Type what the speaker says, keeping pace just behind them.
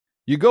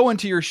You go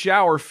into your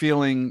shower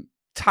feeling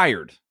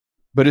tired,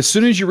 but as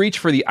soon as you reach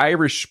for the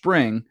Irish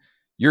Spring,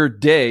 your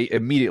day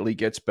immediately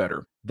gets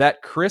better.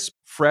 That crisp,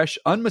 fresh,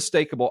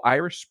 unmistakable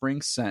Irish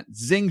Spring scent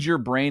zings your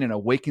brain and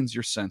awakens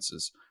your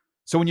senses.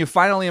 So when you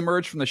finally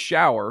emerge from the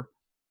shower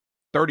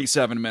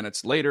 37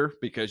 minutes later,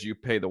 because you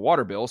pay the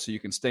water bill so you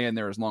can stay in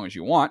there as long as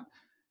you want,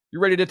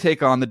 you're ready to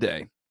take on the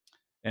day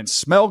and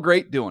smell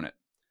great doing it.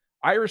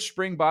 Irish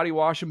Spring Body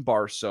Wash and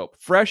Bar Soap.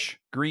 Fresh,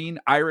 green,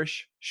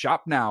 Irish.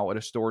 Shop now at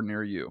a store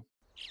near you.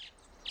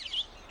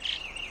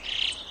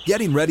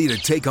 Getting ready to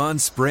take on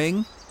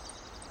spring?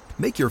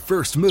 Make your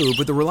first move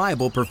with the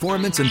reliable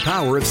performance and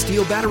power of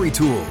Steel battery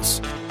tools.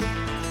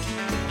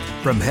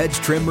 From hedge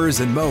trimmers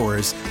and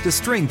mowers to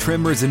string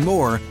trimmers and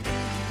more,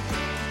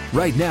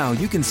 right now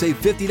you can save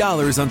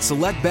 $50 on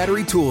select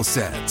battery tool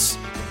sets.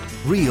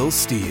 Real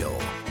Steel.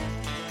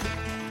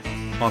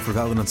 Offer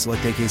valid on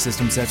select AK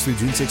system sets through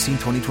June 16,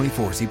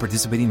 2024. See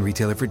participating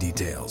retailer for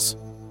details.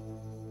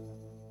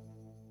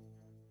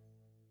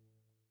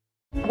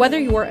 Whether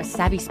you're a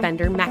savvy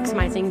spender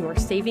maximizing your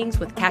savings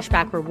with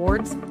cashback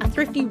rewards, a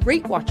thrifty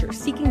rate watcher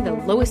seeking the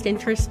lowest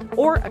interest,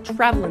 or a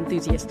travel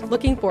enthusiast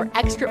looking for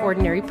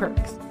extraordinary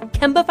perks,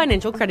 Kemba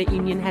Financial Credit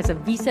Union has a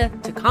visa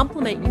to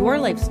complement your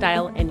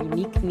lifestyle and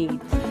unique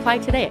needs. Apply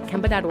today at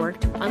Kemba.org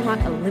to unlock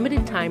a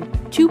limited time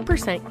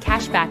 2%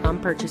 cash back on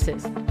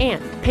purchases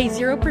and pay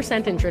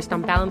 0% interest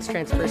on balance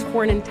transfers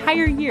for an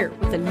entire year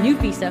with a new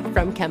visa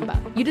from Kemba.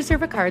 You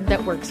deserve a card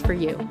that works for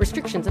you.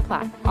 Restrictions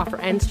apply. Offer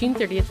ends June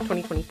 30th,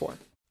 2024.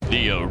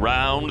 The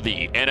Around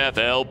the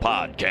NFL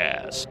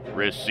podcast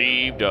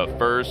received a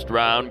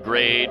first-round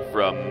grade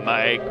from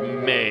Mike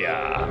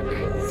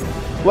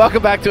Mayock.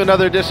 Welcome back to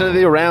another edition of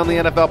the Around the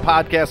NFL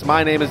podcast.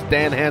 My name is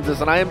Dan Hansis,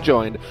 and I am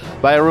joined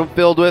by a room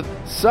filled with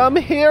some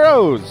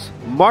heroes.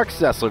 Mark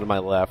Sessler to my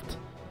left.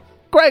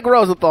 Greg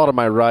Rosenthal to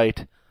my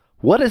right.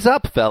 What is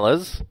up,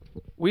 fellas?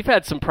 We've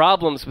had some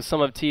problems with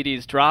some of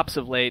TD's drops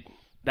of late.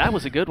 That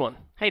was a good one.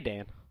 Hey,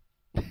 Dan.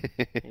 How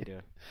you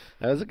doing?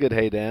 That was a good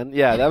hey, Dan.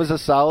 Yeah, that was a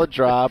solid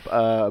drop.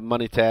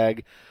 Money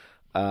tag.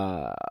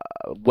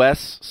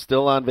 Wes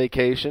still on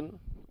vacation.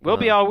 We'll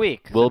be all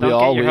week. We'll so be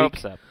don't all get your week.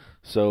 hopes up.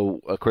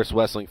 So, Chris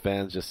Wessling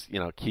fans, just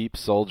keep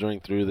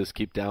soldiering through this,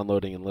 keep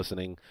downloading and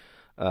listening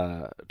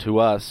to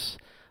us,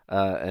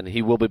 and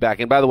he will be back.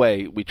 And by the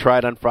way, we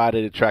tried on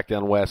Friday to track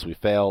down Wes. We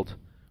failed.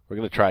 We're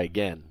going to try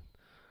again.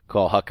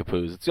 Call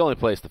Huckapoos. It's the only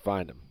place to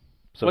find him.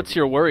 So, what's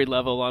your worry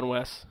level on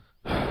Wes?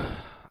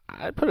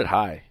 I'd put it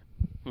high.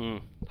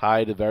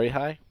 High to very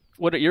high.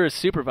 You're a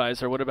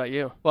supervisor. What about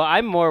you? Well,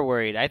 I'm more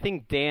worried. I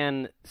think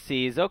Dan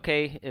sees,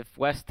 okay, if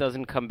Wes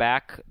doesn't come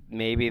back,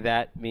 maybe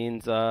that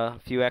means a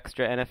few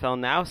extra NFL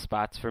Now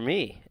spots for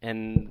me.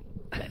 And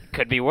that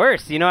could be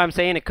worse. You know what I'm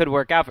saying? It could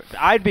work out.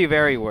 I'd be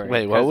very worried.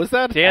 Wait, what was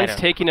that? Dan's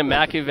taking a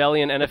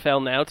Machiavellian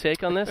NFL Now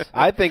take on this?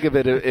 I think of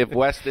it, if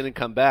Wes didn't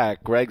come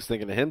back, Greg's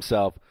thinking to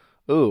himself,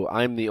 ooh,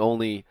 I'm the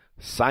only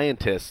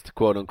scientist,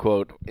 quote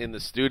unquote, in the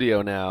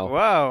studio now.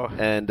 Whoa!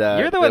 And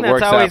you're the one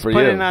that's always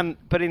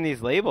putting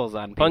these labels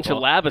on people. Bunch of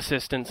lab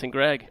assistants and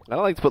Greg. I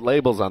don't like to put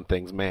labels on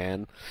things,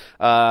 man.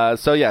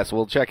 So yes,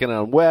 we'll check in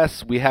on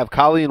Wes. We have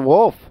Colleen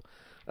Wolfe,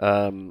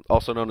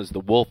 also known as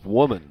the Wolf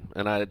Woman.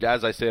 And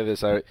as I say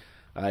this, I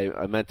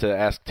meant to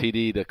ask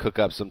TD to cook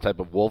up some type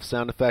of wolf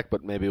sound effect,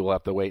 but maybe we'll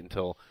have to wait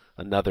until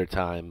another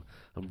time.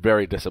 I'm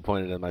very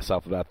disappointed in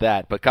myself about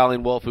that. But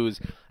Colleen Wolfe, who's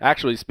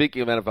actually,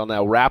 speaking of NFL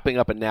Now, wrapping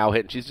up a Now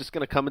Hit, and she's just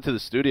going to come into the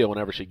studio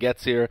whenever she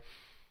gets here,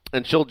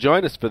 and she'll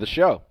join us for the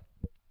show,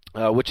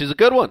 which is a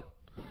good one.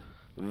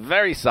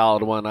 Very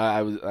solid one.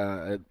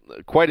 I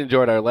quite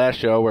enjoyed our last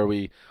show where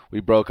we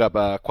broke up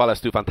Qual es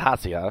tu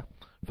fantasia.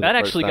 That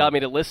actually got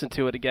me to listen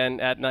to it again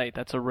at night.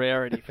 That's a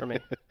rarity for me.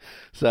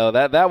 So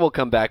that will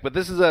come back. But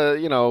this is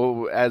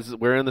as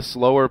we're in the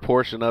slower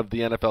portion of the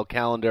NFL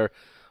calendar,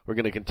 we're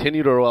going to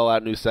continue to roll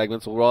out new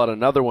segments. We'll roll out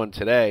another one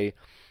today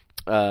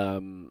based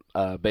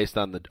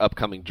on the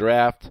upcoming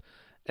draft.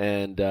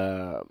 And,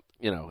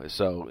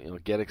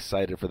 get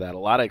excited for that. A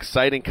lot of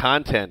exciting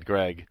content,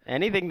 Greg.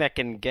 Anything that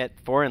can get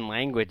foreign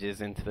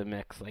languages into the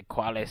mix, like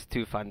Qual es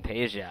tu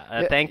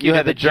fantasia. Thank you to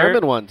had the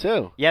German one,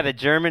 too. Yeah, the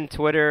German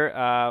Twitter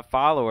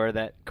follower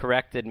that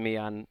corrected me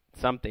on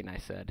something I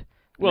said.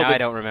 Well, I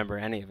don't remember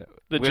any of it.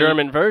 The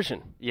German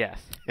version? Yes.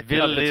 Of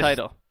the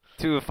title.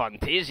 To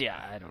Fantasia,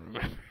 I don't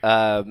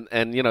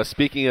remember.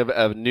 Speaking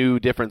of new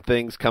different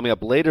things coming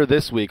up later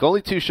this week,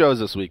 only 2 shows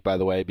this week, by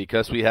the way,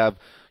 because we have,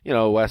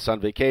 Wes on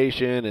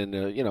vacation and,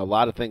 a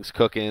lot of things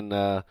cooking.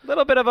 A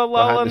little bit of a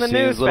lull in the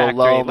news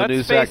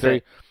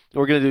factory.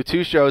 We're going to do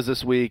 2 shows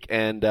this week,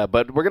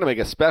 but we're going to make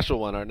a special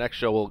one. Our next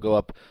show will go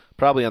up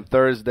probably on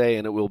Thursday,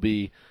 and it will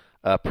be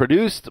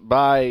produced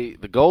by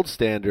the Gold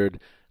Standard,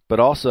 but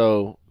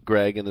also,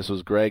 Greg, and this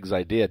was Greg's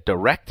idea,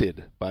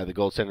 directed by the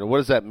Gold Standard. What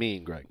does that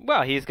mean, Greg?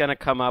 Well, he's going to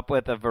come up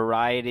with a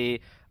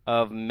variety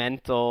of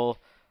mental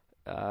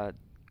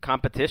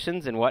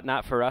competitions and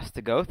whatnot for us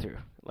to go through,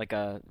 like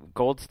a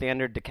gold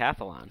standard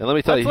decathlon. And let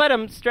me tell you, let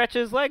him stretch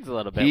his legs a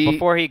little bit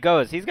before he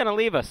goes. He's going to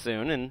leave us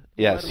soon. And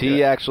yes,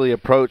 he actually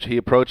approached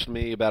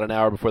me about an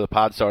hour before the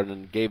pod started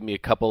and gave me a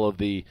couple of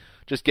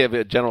just gave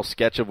a general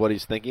sketch of what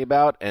he's thinking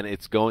about, and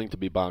it's going to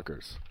be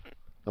bonkers.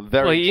 I'm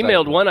very Well, he excited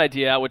emailed about one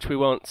idea out, which we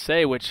won't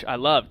say, which I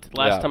loved.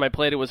 Last time I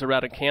played it was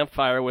around a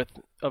campfire with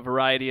a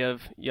variety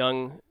of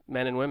young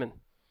men and women.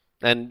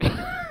 And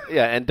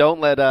and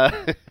don't let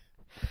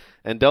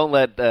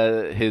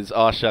his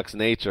aw shucks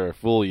nature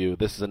fool you.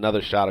 This is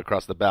another shot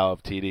across the bow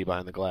of TD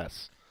behind the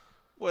glass.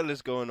 What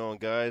is going on,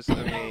 guys?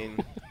 I mean,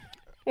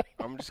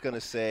 I'm just gonna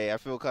say I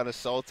feel kind of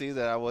salty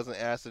that I wasn't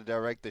asked to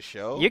direct the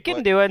show. You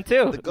can do it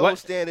too. The gold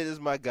standard is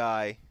my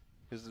guy,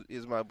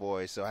 is my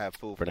boy, so I have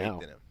full faith in him.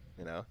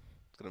 You know,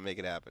 it's gonna make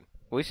it happen.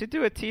 We should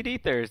do a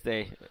TD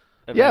Thursday.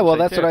 Yeah, well,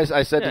 that's what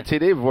I said to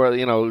TD before.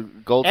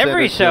 Gold standard.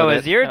 Every show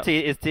is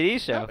TD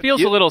show. It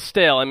feels a little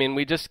stale. I mean,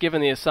 we just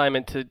given the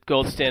assignment to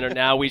Gold Standard.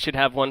 Now we should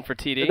have one for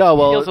TD. No,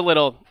 well, it feels a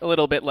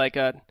little bit like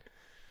a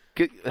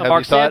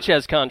Mark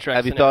Sanchez contract.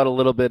 Have you thought a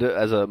little bit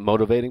as a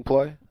motivating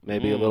ploy?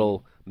 Maybe a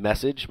little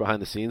message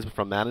behind the scenes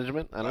from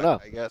management? I don't know.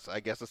 I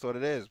guess that's what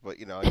it is. But,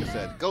 like I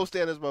said, Gold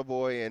Standard is my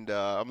boy, and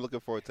I'm looking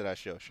forward to that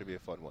show. Should be a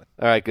fun one.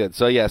 All right, good.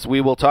 So, yes,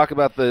 we will talk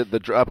about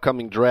the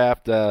upcoming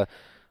draft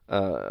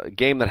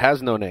game that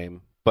has no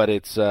name, but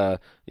it's, we're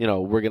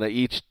going to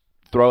each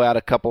throw out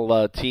a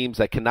couple teams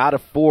that cannot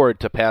afford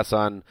to pass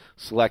on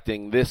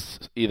selecting this,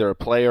 either a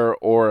player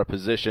or a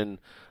position.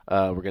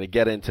 We're going to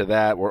get into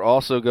that. We're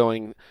also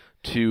going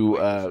to...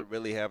 does it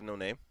really have no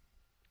name?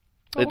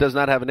 It does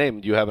not have a name.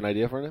 Do you have an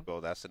idea for a name?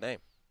 Well, that's the name.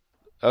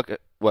 Okay.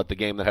 What, the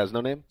game that has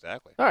no name?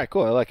 Exactly. All right,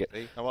 cool. I like it.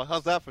 See? Well,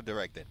 how's that for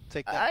directing?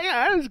 Take that.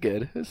 Yeah, it was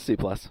good. It was C+,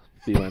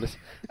 B-.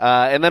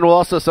 And then we'll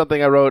also,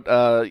 something I wrote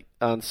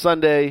on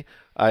Sunday,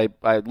 I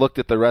looked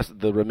at the rest of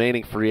the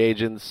remaining free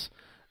agents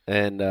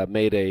and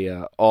made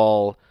a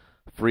all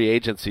free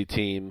agency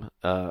team,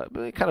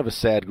 kind of a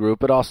sad group,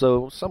 but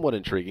also somewhat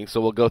intriguing.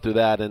 So we'll go through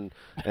that and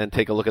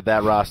take a look at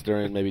that roster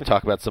and maybe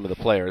talk about some of the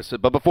players.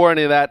 But before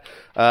any of that,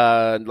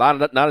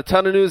 not a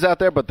ton of news out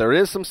there, but there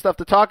is some stuff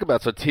to talk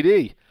about. So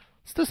TD,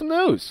 let's do some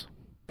news.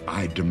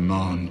 I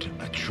demand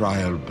a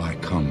trial by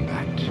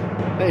combat.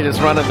 Hey, you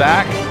just running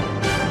back?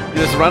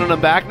 You just running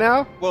them back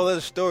now? Well, there's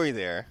a story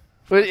there.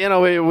 But,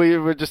 we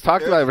were just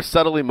talking about it. We're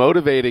subtly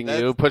motivating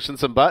you, pushing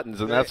some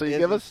buttons, and that's what you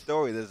give us?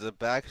 There's a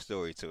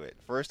backstory to it.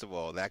 First of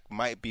all, that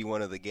might be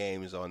one of the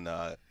games on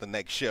the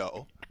next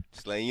show.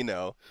 Just letting you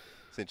know,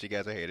 since you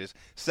guys are haters.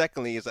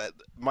 Secondly, is that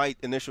my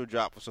initial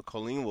drop was a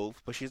Colleen Wolfe,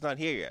 but she's not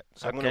here yet.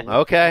 So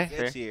okay.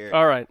 Here.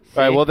 All right.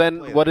 All right, well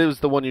then, what is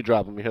the one you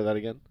dropped? Let me hear that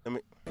again.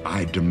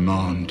 I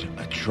demand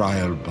a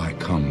trial by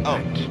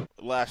combat.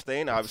 Last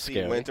thing,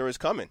 obviously, winter is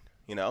coming.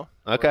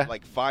 Okay. We're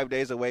like 5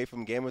 days away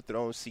from Game of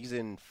Thrones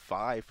season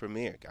 5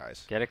 premiere,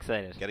 guys. Get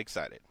excited. Get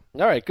excited.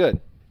 All right,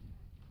 good.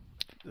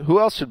 Who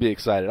else should be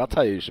excited? I'll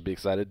tell you should be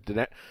excited.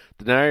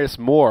 Daenerys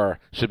Moore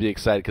should be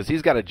excited because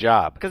he's got a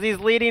job. Because he's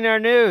leading our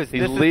news.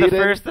 This is the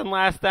first and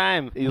last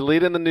time. He's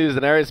leading the news.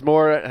 Daenerys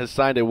Moore has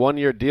signed a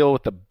 1-year deal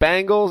with the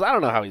Bengals. I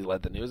don't know how he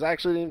led the news. I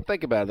actually didn't even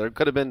think about it. There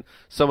could have been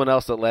someone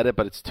else that led it,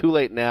 but it's too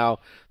late now.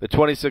 The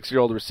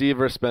 26-year-old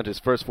receiver spent his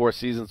first 4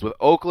 seasons with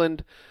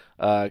Oakland.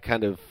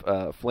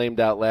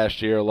 Flamed out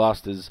last year,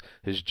 lost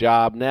his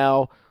job.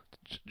 Now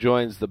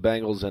joins the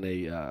Bengals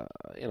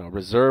in a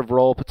reserve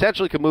role.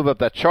 Potentially could move up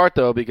that chart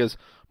though, because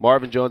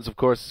Marvin Jones, of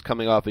course, is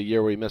coming off a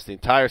year where he missed the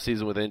entire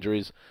season with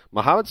injuries.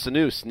 Mohamed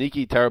Sanu,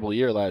 sneaky, terrible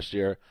year last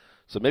year.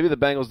 So maybe the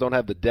Bengals don't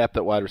have the depth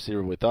at wide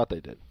receiver we thought they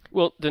did.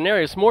 Well,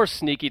 Daenerys Moore's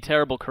sneaky,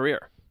 terrible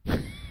career.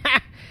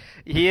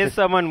 He is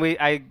someone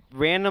I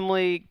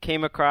randomly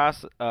came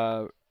across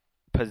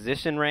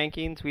position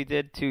rankings we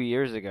did 2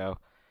 years ago.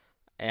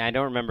 And I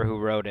don't remember who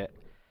wrote it,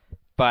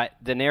 but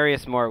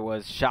Daenerys Moore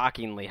was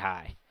shockingly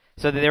high.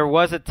 So there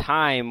was a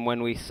time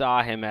when we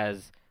saw him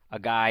as a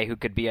guy who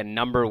could be a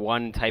number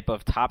 1 type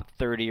of top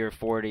 30 or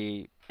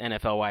 40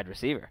 NFL wide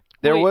receiver.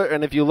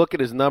 And if you look at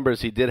his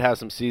numbers, he did have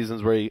some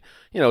seasons where he,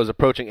 was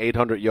approaching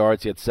 800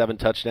 yards. He had 7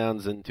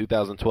 touchdowns in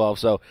 2012.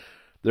 So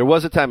there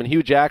was a time, and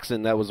Hugh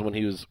Jackson, that was when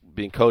he was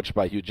being coached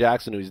by Hugh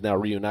Jackson, who he's now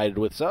reunited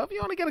with. So if you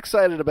want to get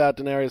excited about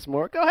Daenerys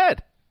Moore, go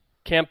ahead.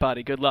 Camp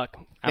body, good luck.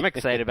 I'm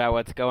excited about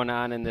what's going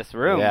on in this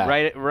room. Yeah.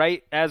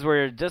 Right as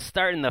we're just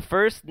starting the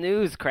first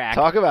news crack.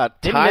 Talk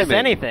about Didn't timing. miss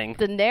anything.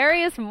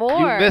 Daenerys Moore.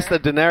 You missed the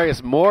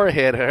Daenerys Moore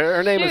hit.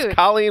 Her name is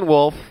Colleen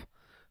Wolfe,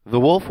 the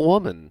Wolf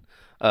Woman.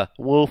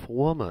 Wolf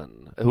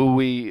Woman,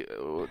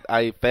 who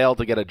I failed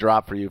to get a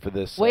drop for you for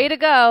this. Way to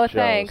go. Show.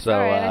 Thanks. So, all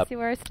right, I see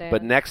where I stand.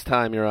 But next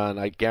time you're on,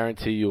 I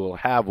guarantee you will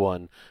have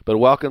one. But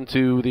welcome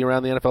to the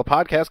Around the NFL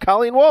podcast,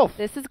 Colleen Wolfe.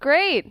 This is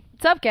great.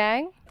 What's up,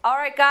 gang? All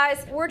right,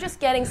 guys, we're just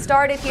getting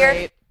started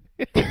here.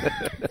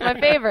 It's my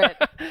favorite.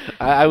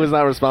 I was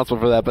not responsible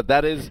for that, but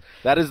that is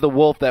the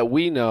Wolf that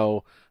we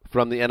know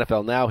from the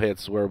NFL Now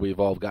hits, where we've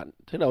all gotten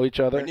to know each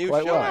other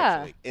quite well.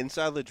 Actually.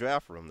 Inside the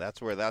Draft Room,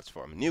 that's where that's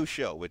from. New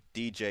show with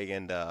DJ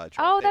and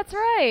Oh, that's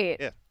right.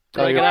 Yeah.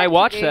 Greg and I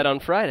watched that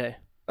on Friday.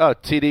 Oh,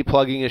 TD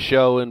plugging a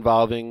show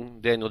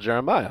involving Daniel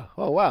Jeremiah.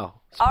 Oh,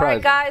 wow. All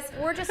right, Surprising.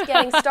 guys, we're just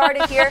getting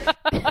started here.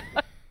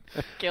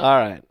 All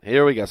right,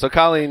 here we go. So,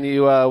 Colleen,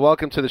 you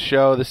welcome to the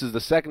show. This is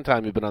the second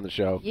time you've been on the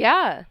show.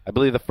 Yeah. I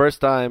believe the first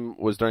time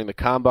was during the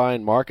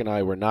Combine. Mark and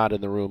I were not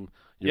in the room.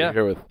 You were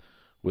here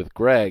with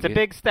Greg. It's a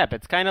big step.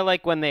 It's kind of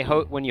like when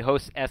when you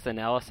host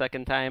SNL a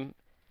second time.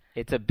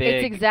 It's a big.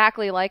 It's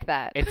exactly like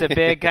that. It's a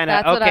big kind of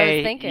That's what I was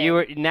okay.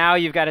 thinking. Now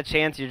you've got a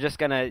chance.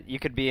 You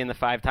could be in the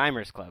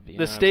 5-timers club. You know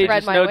The what I'm stage saying?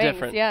 is Spread my no wings,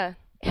 different. Yeah.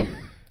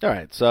 All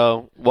right,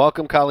 so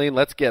welcome, Colleen.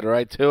 Let's get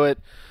right to it.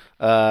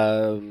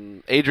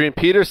 Adrian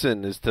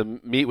Peterson is to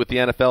meet with the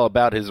NFL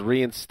about his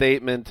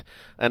reinstatement.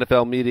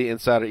 NFL media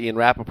insider Ian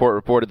Rappaport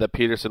reported that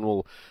Peterson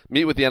will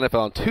meet with the NFL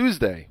on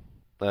Tuesday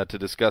to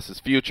discuss his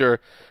future.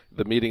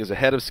 The meeting is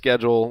ahead of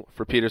schedule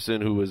for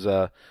Peterson, who was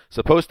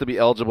supposed to be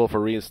eligible for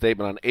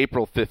reinstatement on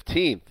April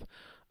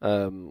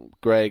 15th.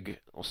 Greg,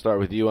 I'll start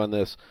with you on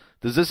this.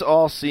 Does this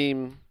all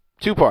seem –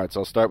 two parts.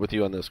 I'll start with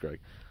you on this, Greg.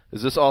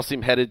 Does this all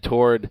seem headed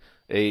toward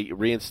a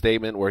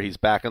reinstatement where he's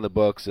back on the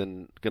books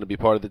and going to be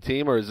part of the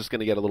team, or is this going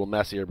to get a little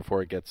messier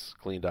before it gets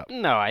cleaned up?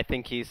 No, I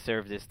think he's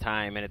served his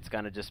time, and it's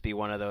going to just be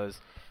one of those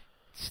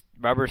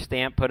rubber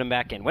stamp, put him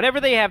back in.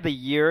 Whenever they have the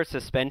year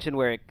suspension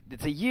where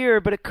it's a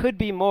year, but it could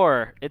be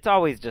more, it's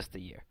always just a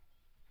year.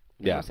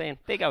 You know what I'm saying?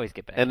 They always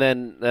get back. And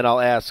then I'll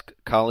ask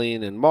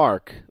Colleen and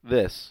Mark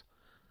this.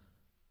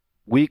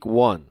 Week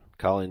 1,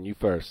 Colleen, you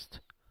first.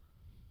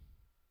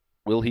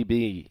 Will he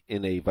be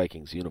in a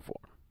Vikings uniform?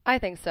 I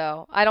think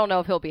so. I don't know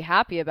if he'll be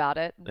happy about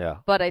it,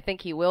 but I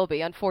think he will be.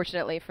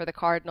 Unfortunately for the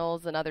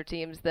Cardinals and other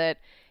teams that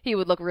he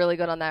would look really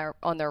good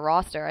on their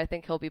roster, I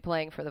think he'll be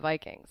playing for the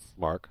Vikings.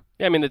 Mark?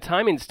 Yeah, I mean, the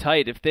timing's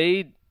tight.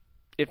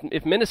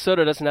 If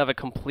Minnesota doesn't have a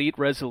complete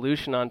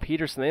resolution on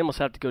Peterson, they almost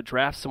have to go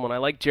draft someone. I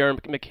like Jaren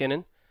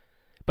McKinnon,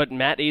 but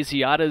Matt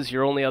Asiata is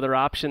your only other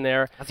option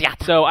there.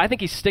 So I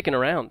think he's sticking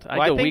around.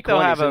 I think they'll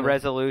have a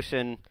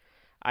resolution.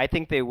 I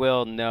think they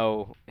will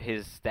know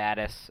his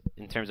status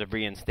in terms of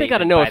reinstatement. They got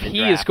to know if he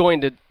draft. is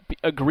going to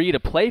agree to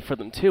play for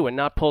them too, and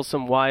not pull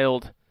some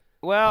wild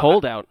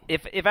holdout.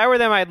 If I were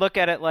them, I'd look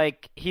at it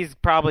like he's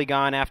probably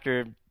gone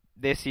after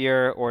this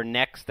year or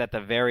next at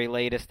the very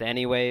latest,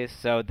 anyways.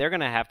 So they're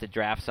going to have to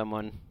draft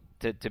someone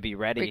to be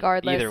ready.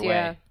 Regardless, either way.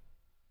 yeah.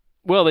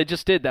 Well, they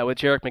just did that with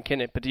Jaren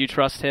McKinnon, but do you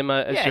trust him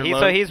as your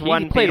loan? So he's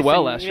one. He played piece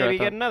well and last year. Maybe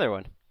get another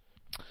one.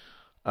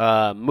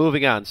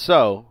 Moving on.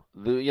 So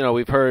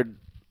we've heard.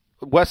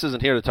 Wes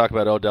isn't here to talk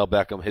about Odell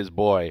Beckham, his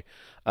boy,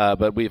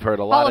 but we've heard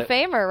a lot Hall of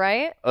Famer,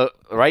 right?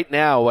 Right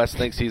now, Wes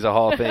thinks he's a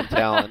Hall of Fame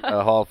talent,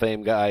 a Hall of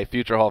Fame guy,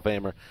 future Hall of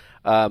Famer.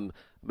 And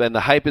the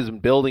hype is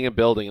building and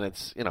building, and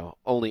it's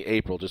only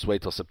April. Just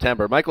wait till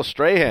September. Michael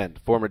Strahan,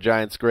 former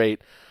Giants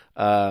great,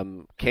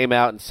 came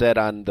out and said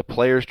on the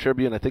Players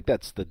Tribune, I think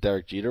that's the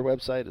Derek Jeter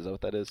website. Is that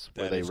what that is?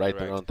 Where they write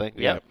their own thing?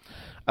 Yep.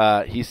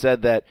 Yeah. He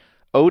said that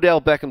Odell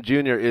Beckham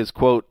Jr. is,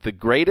 quote, the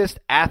greatest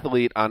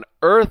athlete on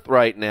earth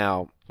right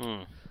now.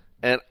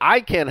 And I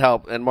can't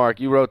help, and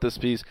Mark, you wrote this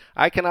piece,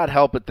 I cannot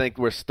help but think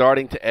we're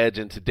starting to edge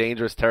into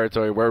dangerous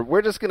territory where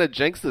we're just going to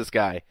jinx this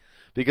guy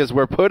because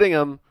we're putting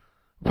him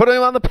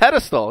on the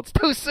pedestal. It's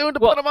too soon to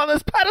put him on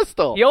this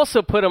pedestal. He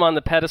also put him on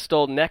the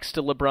pedestal next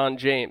to LeBron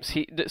James.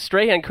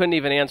 Strahan couldn't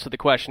even answer the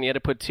question. He had to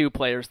put two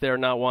players there,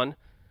 not one.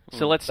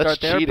 So let's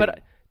start there. Cheating.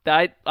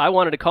 But I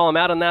wanted to call him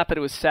out on that, but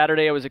it was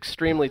Saturday. I was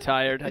extremely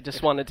tired. I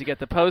just wanted to get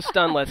the post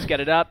done. Let's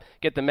get it up,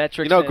 get the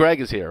metrics in. Greg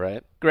is here,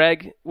 right?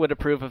 Greg would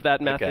approve of that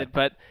method, Okay.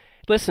 but...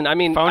 Listen, I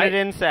mean... Phone it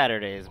in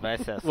Saturdays by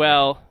Cecil.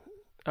 Well,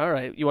 all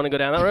right. You want to go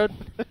down that road?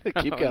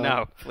 Keep going.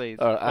 No, please.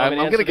 I'm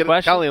going to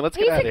get Colleen. Let's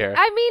get out of here.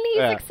 I mean,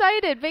 he's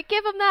excited, but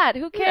give him that.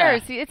 Who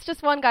cares? It's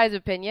just one guy's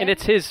opinion. And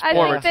it's his I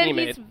former think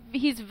teammate. that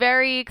he's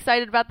very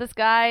excited about this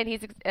guy, and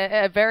he's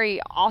a very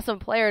awesome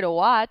player to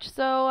watch.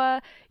 So,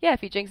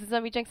 if he jinxes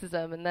him, he jinxes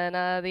him. And then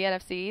the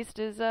NFC East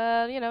is,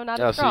 not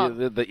as strong.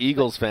 So the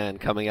Eagles fan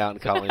coming out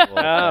and calling.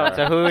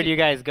 So who would you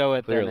guys go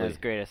with then Clearly. as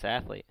greatest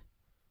athlete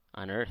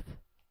on Earth?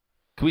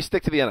 Can we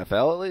stick to the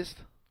NFL at least?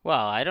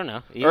 Well, I don't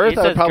know. Earth, He I'd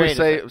says probably greatest.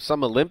 say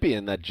some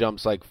Olympian that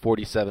jumps like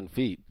 47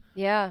 feet.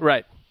 Yeah.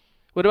 Right.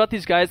 What about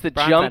these guys that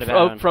Bron's jump not a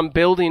bad one. from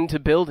building to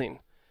building?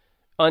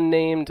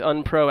 Unnamed,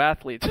 unpro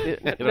athletes.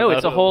 No,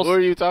 it's a whole... Who are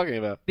you talking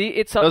about? Go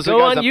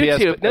on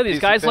YouTube. No,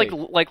 these guys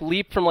like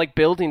leap from like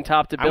building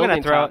top to I'm gonna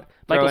building top.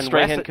 throw Michael in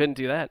Strahan Wes- couldn't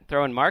do that.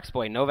 Throwing Mark's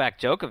boy, Novak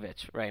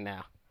Djokovic, right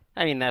now.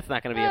 I mean, that's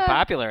not going to be a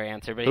popular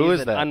answer, but Who he's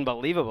is an that?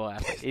 unbelievable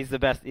athlete. He's the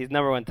best. He's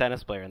number one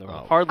tennis player in the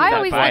world. Hardly I that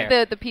always fire.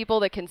 like the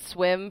people that can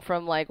swim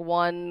from like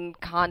one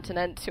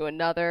continent to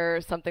another,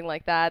 or something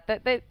like that.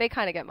 They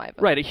kind of get my vote.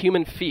 Right, a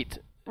human feat.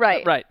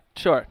 Right. Right,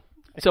 sure.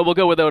 So we'll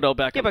go with Odell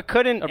Beckham. Yeah, but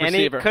couldn't a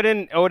receiver.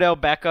 Odell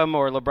Beckham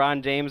or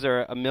LeBron James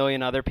or a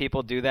million other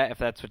people do that if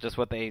that's just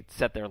what they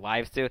set their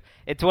lives to?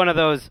 It's one of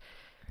those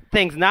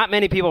things. Not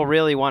many people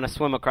really want to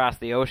swim across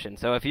the ocean.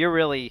 So if you're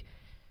really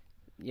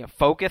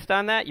focused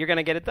on that, you're going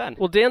to get it done.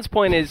 Well, Dan's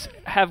point is,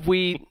 have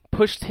we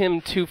pushed him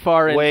too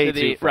far Way into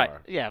the too far. right.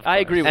 Yeah, of I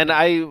course. agree with And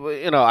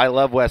you. I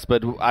love Wes,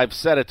 but I've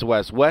said it to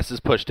Wes. Wes has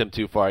pushed him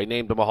too far. He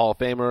named him a Hall of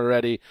Famer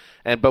already,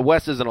 but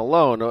Wes isn't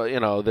alone.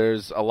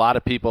 There's a lot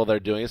of people that are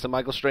doing this, and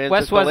Michael Strahan's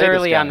Wes just the was latest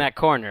early guy. on that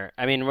corner.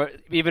 I mean,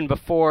 even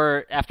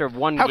after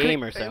one How could game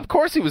he- or so. Of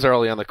course, he was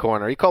early on the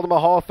corner. He called him a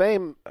Hall of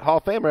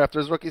Famer after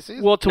his rookie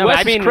season. Well, to No, but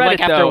Wes's I mean, credit,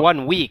 like after though,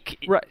 1 week,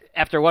 Right.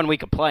 after 1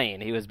 week of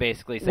playing, he was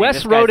basically saying Wes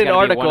this wrote guy's an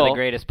gonna be one of article- the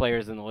greatest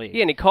players in the league.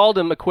 Yeah, and he called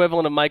him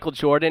equivalent of Michael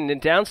Jordan. And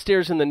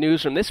downstairs in the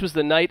newsroom, this was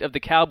the night of the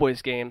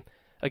Cowboys game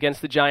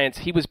against the Giants.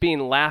 He was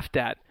being laughed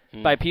at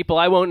by people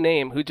I won't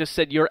name who just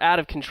said, "You're out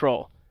of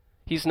control."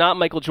 He's not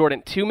Michael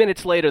Jordan. 2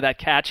 minutes later, that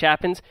catch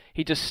happens.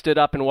 He just stood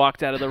up and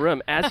walked out of the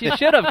room, as you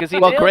should have, because he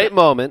Well, nailed great it.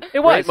 moment. It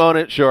was. Great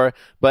moment, sure.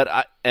 But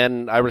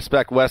I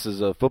respect Wes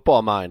as a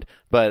football mind,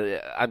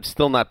 but I'm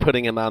still not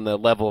putting him on the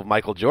level of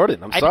Michael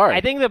Jordan. I'm sorry.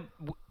 I think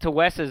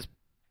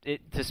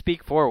to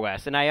speak for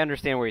Wes, and I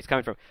understand where he's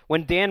coming from.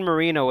 When Dan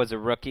Marino was a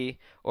rookie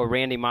or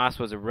Randy Moss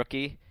was a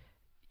rookie,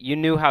 you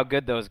knew how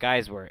good those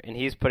guys were, and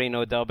he's putting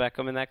Odell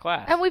Beckham in that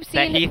class. And we've That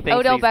seen he thinks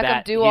Odell he's Beckham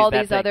that- do he's all that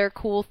these big. other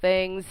cool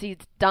things. He's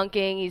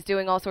dunking. He's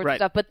doing all sorts Right. of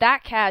stuff. But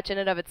that catch in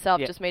and of itself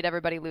Yeah. just made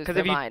everybody lose 'Cause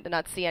their if you- mind and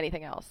not see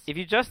anything else. If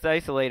you just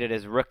isolated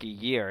his rookie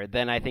year,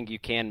 then I think you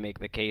can make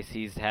the case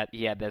he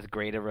had as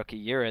great a rookie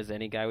year as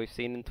any guy we've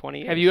seen in 20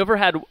 years. Have you ever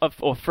had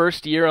a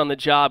first year on the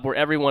job where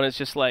everyone is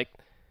just like,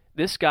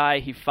 this guy,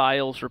 he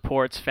files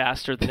reports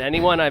faster than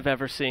anyone I've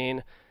ever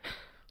seen.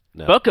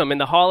 No. Book him in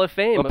the Hall of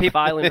Fame Well, of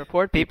filing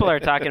report. People are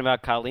talking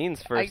about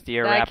Colleen's first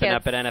year I wrapping can't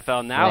up at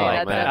NFL now say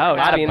like that's that. Oh, A it's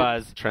lot of been-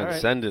 buzz.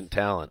 Transcendent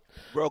talent.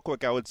 Real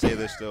quick, I would say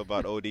this though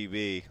about Odell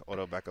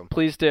Beckham.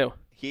 Please do.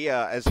 He,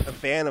 as a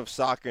fan of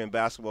soccer and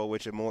basketball,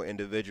 which are more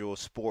individual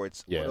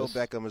sports, Yes. Odell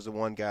Beckham is the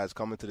one guy that's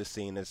coming to the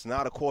scene. It's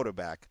not a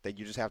quarterback that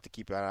you just have to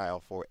keep an eye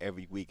out for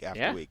every week after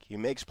Yeah. week. He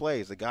makes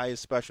plays. The guy is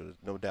special,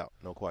 no doubt,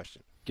 no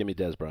question. Give me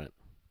Des Bryant.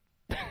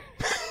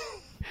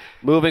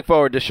 Moving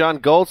forward, Deshaun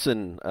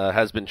Goldson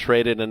has been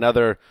traded.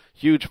 Another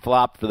huge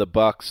flop for the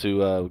Bucks,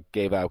 who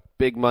gave out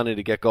big money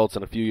to get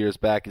Goldson a few years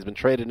back. He's been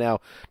traded now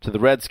to the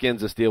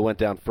Redskins. This deal went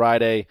down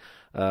Friday.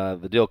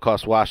 The deal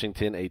cost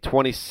Washington a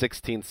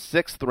 2016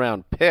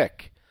 sixth-round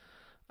pick,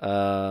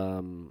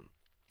 and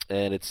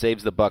it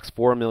saves the Bucks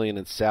 $4 million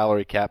in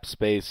salary cap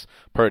space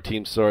per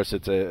team source.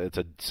 It's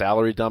a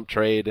salary dump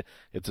trade.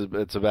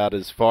 It's about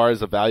as far as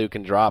the value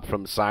can drop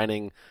from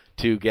signing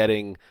to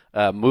getting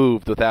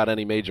moved without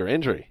any major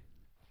injury.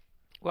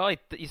 Well,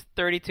 he's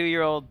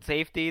 32-year-old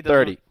safety.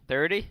 30.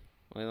 30?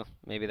 Well,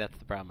 maybe that's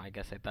the problem. I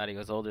guess I thought he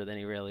was older than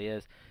he really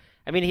is.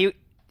 I mean,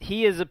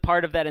 he is a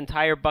part of that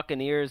entire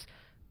Buccaneers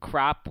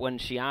crop when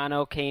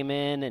Schiano came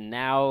in, and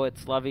now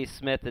it's Lovie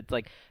Smith. It's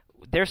like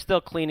they're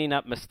still cleaning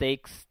up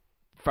mistakes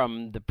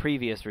from the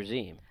previous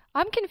regime.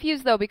 I'm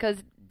confused though because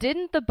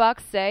didn't the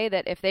Bucks say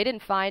that if they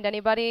didn't find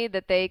anybody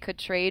that they could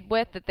trade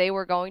with, that they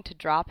were going to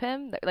drop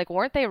him? Like,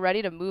 weren't they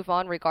ready to move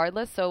on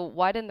regardless? So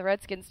why didn't the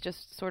Redskins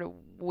just sort of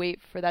wait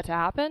for that to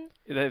happen?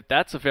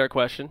 That's a fair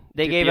question.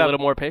 They To gave be a up-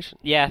 little more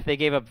patient. Yeah, they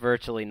gave up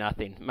virtually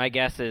nothing. My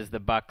guess is the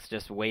Bucks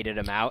just waited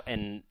him out,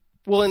 and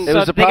Well, and It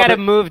was a they got to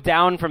problem- move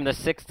down from the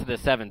 6th to the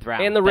 7th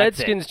round. And the That's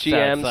Redskins it. So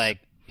it's GMs, like,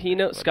 he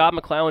knows Scott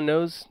McClown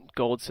knows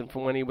Goldson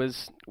from when he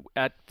was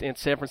in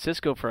San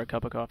Francisco for a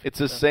cup of coffee. It's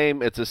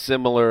a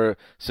similar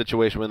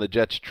situation when the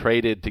Jets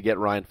traded to get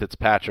Ryan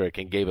Fitzpatrick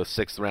and gave a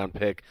sixth-round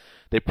pick.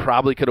 They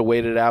probably could have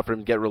waited it out for him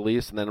to get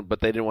released, but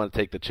they didn't want to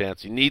take the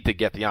chance. You need to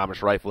get the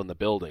Amish rifle in the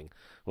building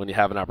when you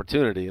have an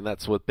opportunity, and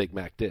that's what Big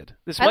Mac did.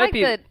 This I might like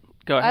be. that.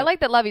 Go ahead. I like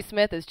that Lovie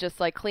Smith is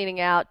just like cleaning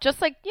out, just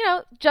like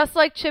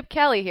Chip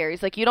Kelly here.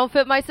 He's like, you don't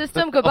fit my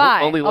system.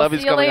 Goodbye. Only I'll Lovey's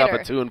see you coming later.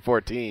 up at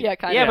 2-14. Yeah,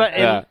 kind yeah, of.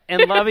 but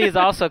and Lovey is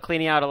also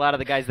cleaning out a lot of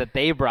the guys that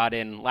they brought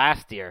in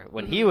last year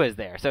when he was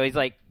there. So he's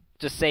like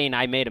just saying,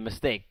 I made a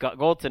mistake.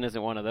 Goldson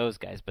isn't one of those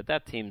guys, but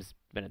that team's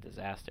been a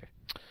disaster.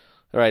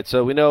 All right,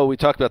 so we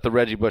talked about the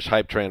Reggie Bush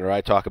hype train, or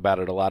I talk about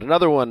it a lot.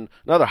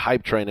 Another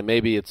hype train, and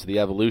maybe it's the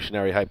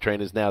evolutionary hype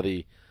train, is now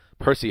the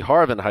Percy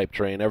Harvin hype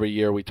train. Every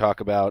year we talk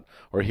about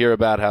or hear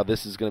about how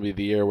this is going to be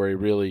the year where he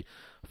really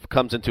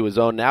comes into his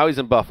own. Now he's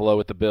in Buffalo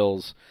with the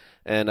Bills.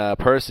 And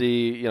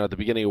Percy, at the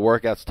beginning of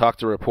workouts, talked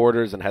to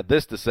reporters and had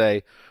this to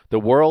say: "The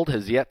world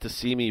has yet to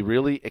see me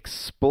really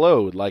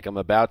explode like I'm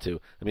about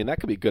to." I mean, that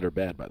could be good or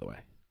bad, by the way.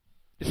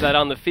 Is that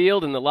on the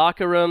field, in the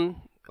locker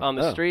room, on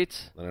the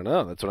streets? I don't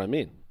know. That's what I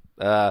mean.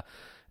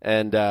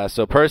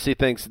 So Percy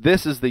thinks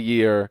this is the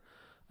year.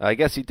 I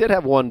guess he did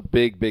have one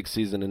big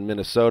season in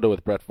Minnesota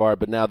with Brett Favre,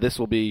 but now this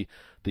will be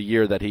the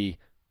year that he,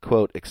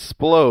 quote,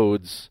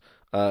 explodes.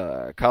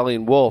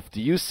 Colleen Wolfe,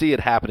 do you see it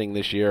happening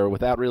this year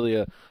without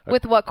really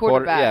With what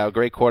quarterback? a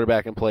great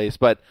quarterback in place,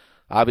 but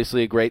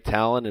obviously a great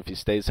talent. If he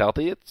stays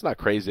healthy, it's not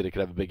crazy that he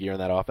could have a big year in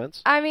that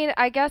offense. I mean,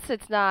 I guess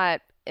it's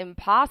not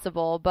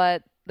impossible,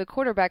 but the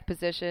quarterback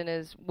position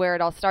is where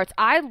it all starts.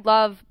 I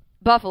love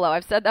Buffalo.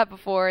 I've said that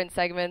before in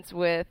segments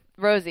with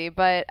Rosie,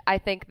 but I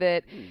think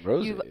that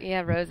Rosie.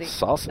 Rosie.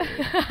 Salsa.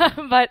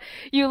 But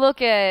you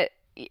look at,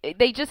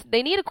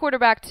 they need a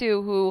quarterback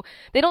too who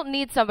they don't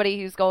need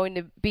somebody who's going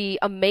to be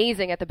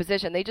amazing at the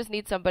position. They just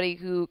need somebody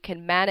who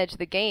can manage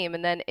the game,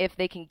 and then if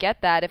they can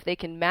get that, if they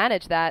can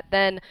manage that,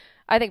 then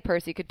I think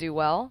Percy could do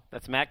well.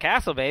 That's Matt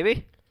Castle,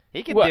 baby.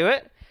 He can do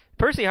it.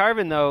 Percy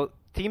Harvin, though,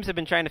 teams have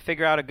been trying to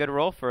figure out a good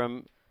role for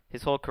him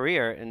his whole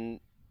career, and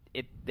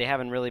they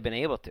haven't really been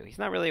able to. He's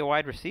not really a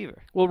wide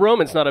receiver. Well,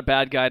 Roman's not a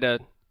bad guy to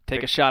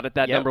take a shot at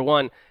that number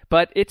one.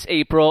 But it's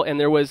April, and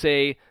there was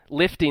a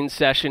lifting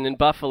session in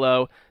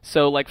Buffalo,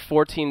 so like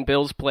 14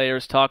 Bills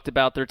players talked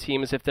about their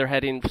team as if they're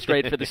heading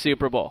straight for the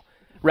Super Bowl.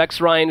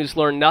 Rex Ryan, who's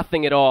learned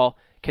nothing at all,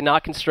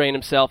 cannot constrain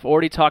himself,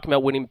 already talking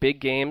about winning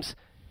big games.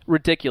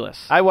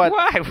 Ridiculous. Why?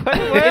 What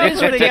it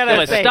is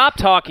ridiculous. Stop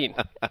talking.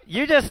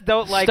 You just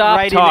don't like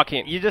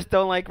talking. You just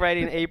don't like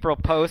writing April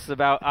posts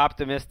about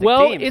optimistic teams.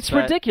 Well, it's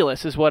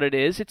ridiculous is what it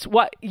is. It's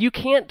what you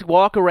can't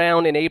walk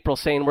around in April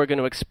saying we're going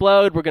to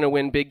explode, we're going to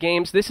win big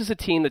games. This is a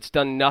team that's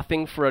done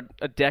nothing for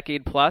a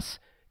decade plus.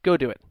 Go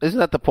do it. Isn't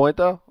that the point,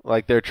 though?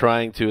 Like, they're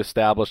trying to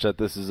establish that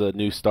this is a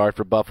new start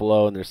for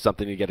Buffalo and there's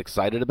something to get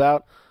excited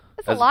about.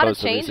 There's a lot of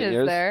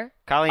changes there.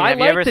 Colleen, I have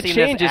you like ever the seen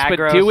changes, this but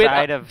aggro do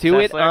side of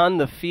it Sessler? on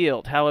the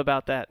field. How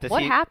about that?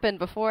 What happened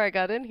before I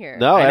got in here?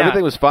 No,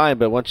 everything was fine,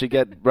 but once you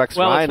get Rex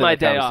Ryan it's my in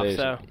the day off,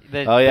 conversation.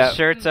 so. The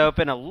shirt's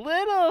open, a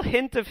little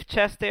hint of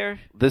chest hair.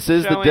 This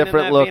is the showing in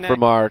different that look V-neck. for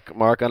Mark.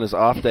 Mark on his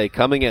off day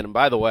coming in. And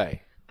by the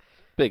way,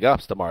 big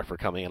ups to Mark for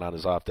coming in on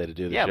his off day to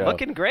do the show. Yeah,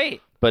 looking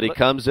great. But he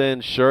comes in,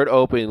 shirt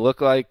open,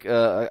 look like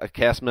a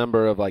cast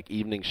member of like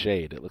Evening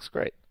Shade. It looks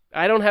great.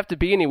 I don't have to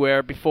be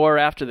anywhere before or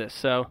after this,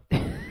 so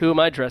who am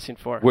I dressing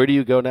for? Where do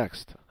you go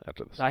next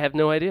after this? I have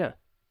no idea.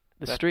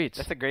 The streets.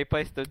 That's a great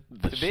place to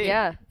be.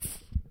 Yeah.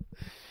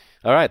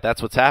 All right, that's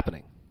what's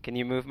happening. Can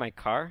you move my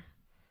car?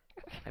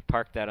 I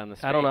parked that on the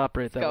street. I don't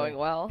operate that Going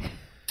way. well.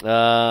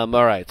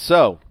 All right,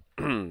 so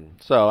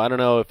I don't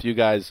know if you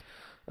guys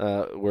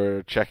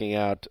were checking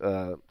out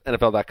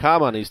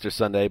NFL.com on Easter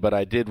Sunday, but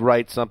I did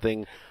write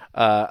something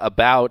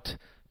about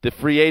the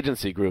free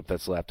agency group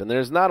that's left. And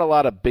there's not a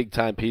lot of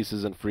big-time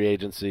pieces in free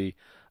agency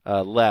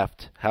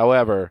left.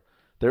 However,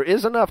 there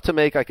is enough to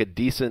make like a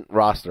decent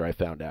roster, I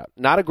found out.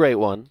 Not a great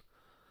one,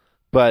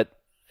 but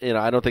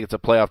I don't think it's a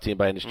playoff team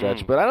by any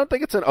stretch, but I don't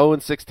think it's an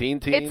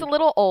 0-16 team. It's a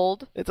little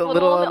old. It's a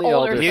little on the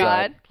older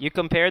side. You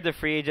compared the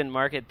free agent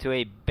market to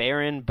a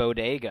barren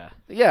bodega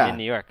in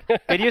New York.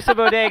 Good use of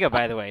bodega,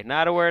 by the way.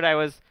 Not a word I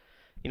was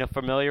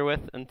familiar with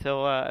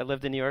until I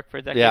lived in New York for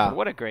a decade. Yeah. But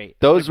what a great.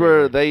 Those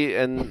were they,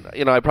 and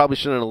I probably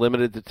shouldn't have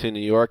limited it to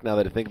New York now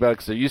that I think about it,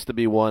 because there used to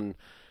be one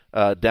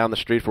down the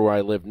street from where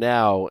I live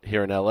now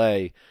here in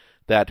L.A.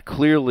 that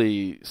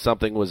clearly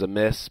something was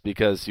amiss,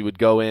 because you would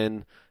go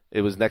in,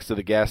 it was next to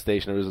the gas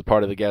station, it was a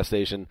part of the gas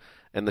station,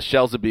 and the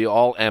shelves would be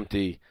all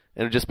empty,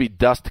 and it would just be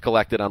dust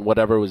collected on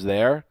whatever was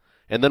there.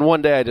 And then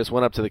one day I just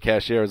went up to the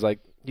cashier, I was like,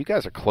 "You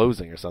guys are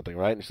closing or something,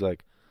 right?" And she's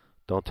like,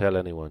 "Don't tell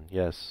anyone."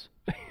 Yes.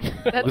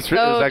 That's it was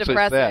so actually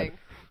depressing. sad.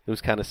 It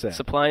was kind of sad.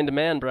 Supply and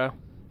demand, bro.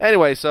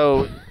 Anyway,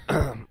 so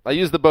I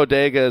use the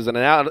bodega as an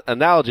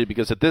analogy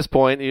because at this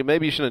point,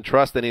 maybe you shouldn't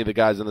trust any of the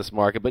guys in this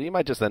market, but you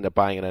might just end up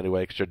buying it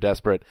anyway because you're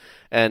desperate.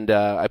 And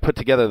I put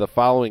together the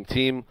following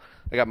team.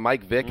 I got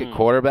Mike Vick at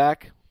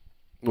quarterback,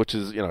 which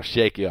is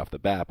shaky off the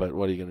bat, but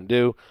what are you going to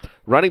do?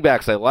 Running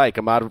backs I like,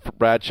 Ahmad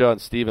Bradshaw and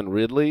Stephen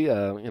Ridley.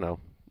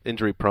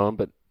 Injury prone,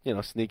 but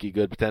sneaky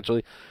good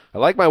potentially. I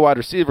like my wide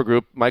receiver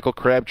group: Michael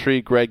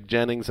Crabtree, Greg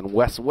Jennings, and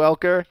Wes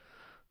Welker.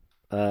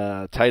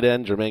 Tight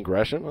end Jermaine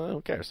Gresham. Well,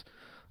 who cares?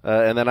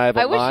 And then I have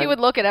a I wish line. you would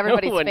look at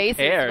everybody's No one faces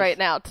cares. right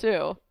now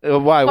too. Why?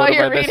 While What am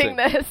you're I missing? reading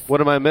this.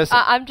 What am I missing?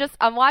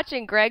 I'm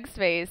watching Greg's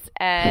face,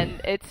 and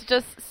it's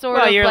just sort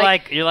Well, of you're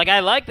like I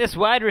like this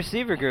wide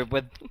receiver group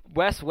with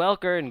Wes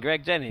Welker and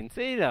Greg Jennings.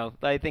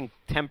 I think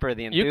temper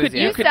the enthusiasm.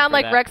 You sound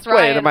like that. Rex Wait,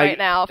 Ryan am I right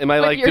now. am I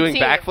with like your doing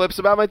team. backflips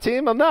about my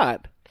team? I'm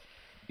not.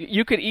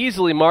 You could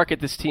easily market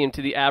this team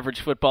to the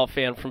average football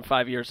fan from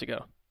 5 years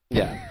ago.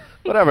 Yeah.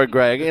 Whatever,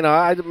 Greg.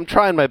 I'm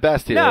trying my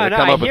best here No, to no,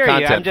 come I up with hear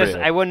you. content for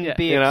you. I wouldn't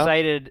be You know?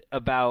 excited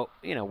about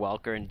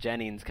Welker and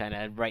Jennings kind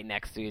of right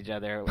next to each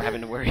other,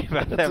 having to worry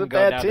about It's them a going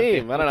bad down the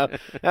team. field. I don't know.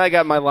 And I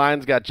got my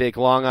lines. Got Jake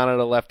Long on it,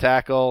 a left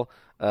tackle.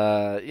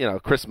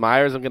 Chris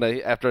Myers. I'm gonna,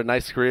 after a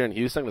nice career in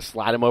Houston, I'm gonna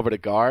slide him over to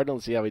guard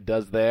and see how he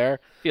does there.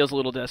 Feels a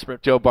little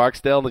desperate. Joe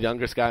Barksdale, the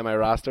youngest guy on my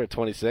roster at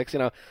 26. It's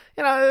not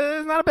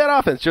a bad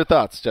offense. Your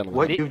thoughts, gentlemen?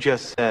 What you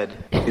just said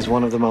is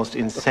one of the most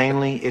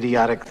insanely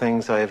idiotic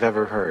things I have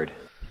ever heard.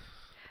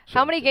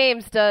 How many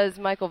games does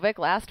Michael Vick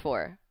last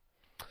for?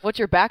 What's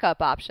your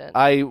backup option?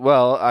 I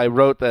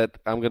wrote that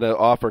I'm going to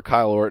offer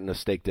Kyle Orton a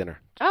steak dinner.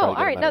 All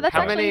right. No, that's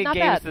How actually many not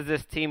games bad. does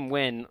this team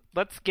win?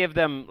 Let's give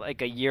them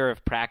like a year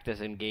of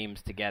practice and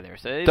games together.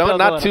 So they Don't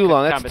build a not little too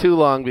long. That's competition. too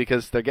long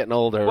because they're getting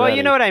older. Well, already.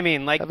 you know what I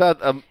mean. Like About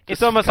it's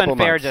just a almost couple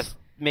unfair months. just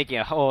making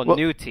a whole Well-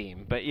 new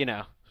team, but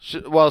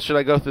Should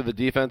I go through the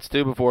defense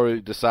too before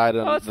we decide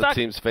on let's the talk-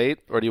 team's fate,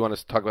 or do you want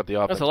us to talk about the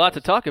offense? There's a lot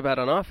to talk about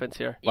on offense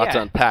here. Lots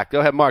to unpack. Go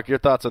ahead, Mark. Your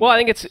thoughts on Well, that?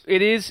 I think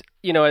it is,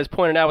 as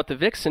pointed out with the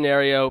Vic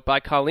scenario by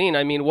Colleen.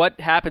 I mean, what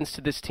happens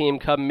to this team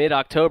come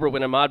mid-October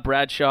when Ahmad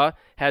Bradshaw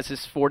has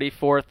his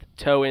 44th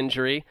toe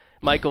injury?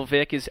 Michael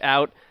Vick is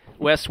out.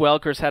 Wes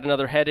Welker's had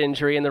another head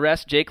injury, and the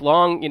rest, Jake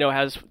Long,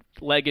 has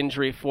leg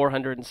injury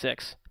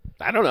 406.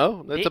 I don't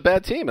know. That's a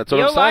bad team. That's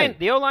what I'm saying.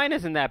 The O-line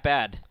isn't that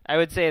bad. I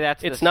would say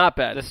it's not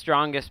bad. The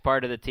strongest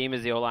part of the team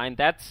is the O-line.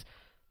 That's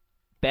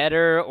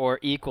better or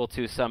equal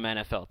to some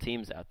NFL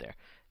teams out there.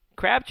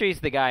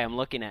 Crabtree's the guy I'm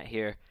looking at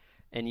here.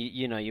 And,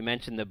 you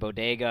mentioned the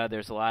bodega.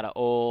 There's a lot of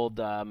old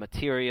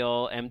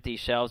material, empty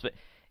shelves. But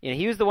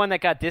he was the one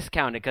that got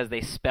discounted because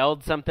they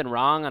spelled something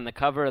wrong on the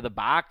cover of the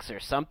box or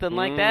something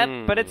like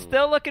that. But it's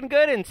still looking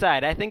good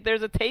inside. I think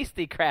there's a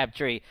tasty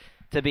Crabtree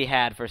to be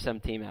had for some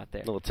team out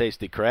there. A little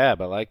tasty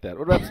crab. I like that.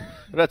 What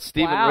about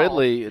Stephen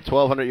Ridley, a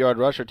 1,200-yard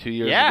rusher 2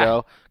 years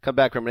ago? Come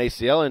back from an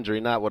ACL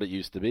injury, not what it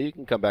used to be. You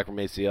can come back from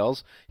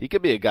ACLs. He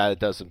could be a guy that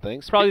does some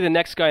things. Probably the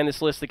next guy on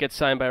this list that gets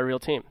signed by a real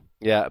team.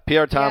 Yeah,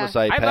 Pierre Thomas,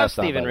 I passed on. I love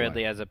Stephen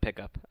Ridley as a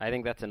pickup. I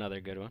think that's another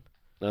good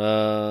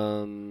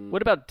one.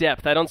 What about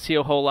depth? I don't see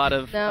a whole lot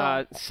of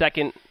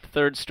second,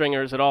 third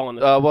stringers at all on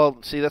this. Well,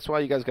 see, that's why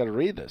you guys got to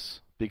read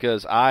this,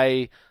 because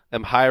I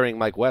am hiring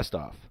Mike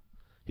Westhoff.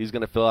 He's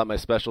going to fill out my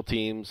special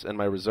teams and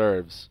my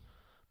reserves,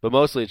 but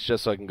mostly it's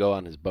just so I can go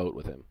on his boat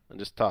with him and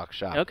just talk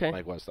shop. Okay.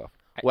 Mike Westhoff.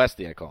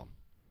 Westy, I call him.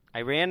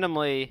 I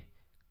randomly,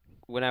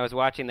 when I was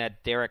watching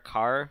that Derek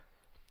Carr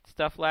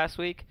stuff last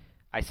week,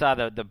 I saw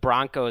the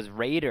Broncos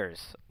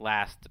Raiders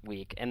last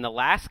week, and the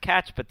last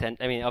catch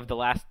of the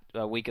last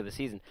week of the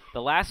season,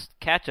 the last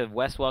catch of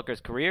Wes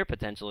Welker's career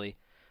potentially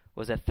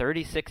was a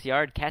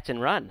 36-yard catch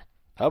and run.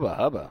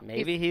 Hubba.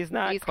 Maybe he's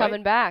not. He's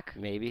coming back.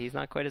 Maybe he's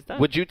not quite as done.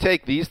 Would you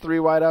take these three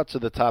wideouts or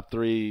the top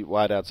three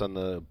wideouts on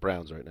the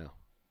Browns right now?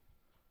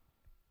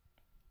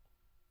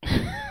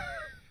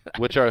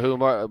 Which are who?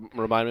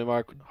 Remind me,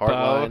 Mark.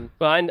 Hartline.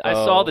 Well, I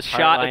saw the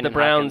shot of the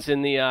Browns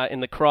in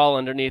the crawl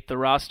underneath the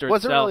roster. It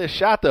wasn't really a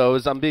shot, though.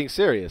 I'm being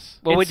serious.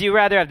 Well, would you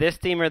rather have this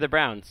team or the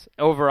Browns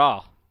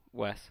overall,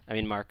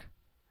 Mark?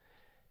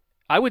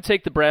 I would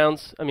take the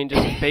Browns.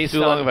 Just based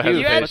Too on long of a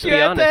hesitation. let's be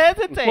honest.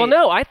 Hesitate. Well,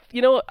 no,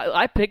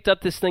 I picked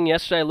up this thing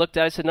yesterday. I looked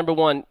at it. I said, number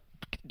one,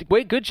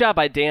 good job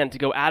by Dan to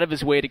go out of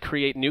his way to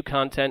create new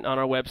content on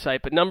our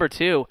website. But number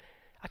two,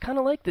 I kind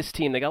of like this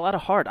team. They got a lot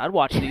of heart. I'd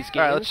watch these games.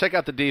 All right, let's check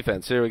out the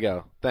defense. Here we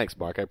go. Thanks,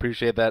 Mark. I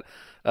appreciate that.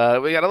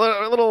 We got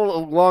a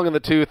little long in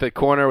the tooth at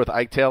corner with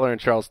Ike Taylor and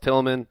Charles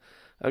Tillman.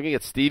 I'm going to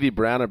get Stevie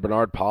Brown and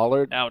Bernard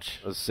Pollard. Ouch.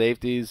 As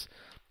safeties.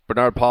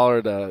 Bernard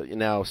Pollard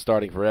now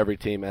starting for every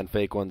team and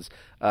fake ones.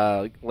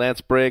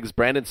 Lance Briggs,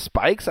 Brandon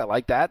Spikes. I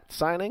like that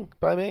signing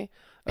by me.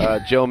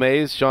 Joe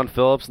Mays, Sean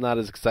Phillips. Not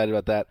as excited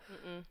about that.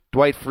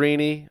 Dwight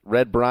Freeney,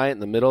 Red Bryant in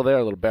the middle there.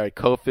 A little Barry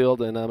Cofield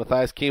and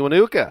Matthias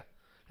Kiwanuka.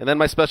 And then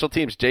my special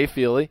teams, Jay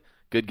Feely,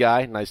 good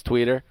guy, nice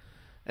tweeter,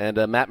 and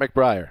Matt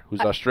McBriar,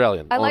 who's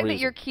Australian. I like that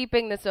you're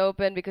keeping this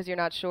open because you're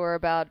not sure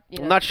about.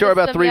 I'm not sure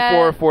about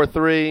 3-4,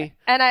 4-3.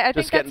 And I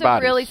think that's a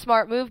really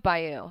smart move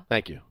by you.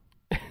 Thank you.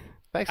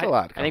 Thanks a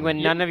lot. I think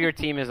when none of your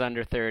team is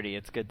under 30,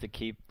 it's good to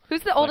keep.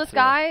 Who's the oldest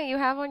guy you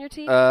have on your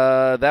team?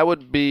 That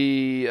would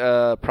be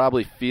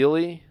probably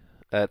Feely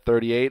at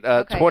 38.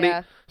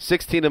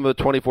 16 of the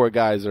 24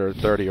 guys are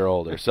 30 or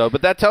older. So,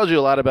 but that tells you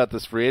a lot about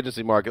this free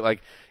agency market.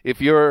 Like,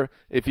 if you're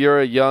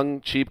a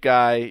young, cheap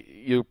guy,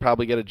 you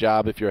probably get a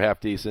job if you're half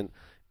decent.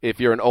 If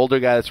you're an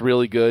older guy that's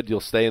really good, you'll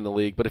stay in the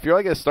league. But if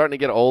you're starting to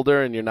get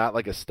older and you're not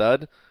like a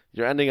stud,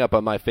 you're ending up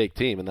on my fake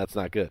team, and that's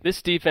not good.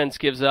 This defense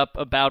gives up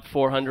about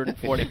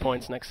 440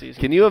 points next season.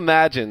 Can you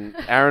imagine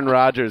Aaron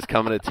Rodgers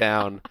coming to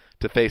town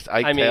to face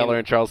Ike Taylor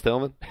and Charles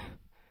Tillman?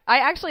 I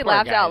actually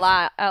laughed out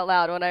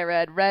loud when I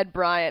read Red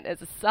Bryant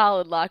is a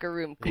solid locker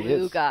room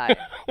glue guy.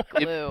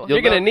 Glue.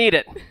 You're going to need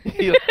it.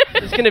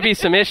 There's going to be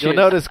some issues. You'll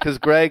notice because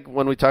Greg,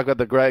 when we talk about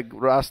the Greg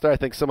roster, I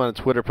think someone on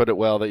Twitter put it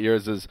well that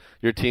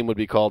your team would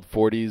be called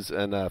 40s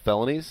and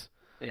felonies.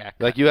 Yeah.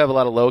 Like you have a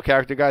lot of low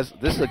character guys.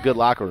 This is a good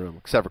locker room,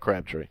 except for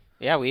Crabtree.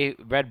 Yeah,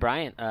 Red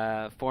Bryant,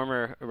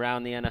 former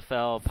Around the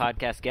NFL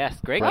podcast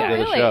guest. Great Friend guy.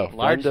 Of the show.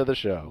 Friend of the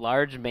show.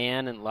 Large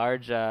man and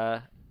large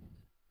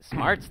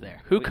smarts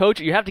there. Who coach?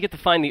 You have to get to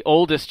find the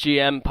oldest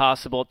GM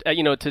possible,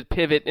 to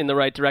pivot in the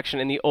right direction,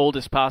 and the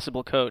oldest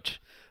possible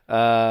coach.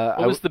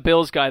 What was the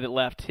Bills guy that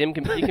left? He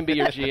can be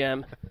your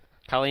GM.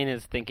 Colleen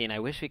is thinking, I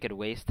wish we could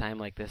waste time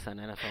like this on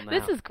NFL Now.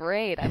 This is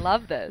great. I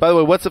love this. By the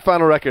way, what's the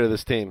final record of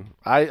this team?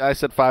 I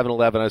said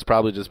 5-11. I was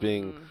probably just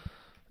being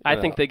I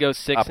think they go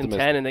 6-10,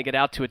 optimistic. and they get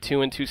out to a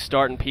 2-2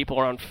 start, and people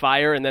are on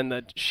fire, and then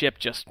the ship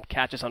just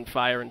catches on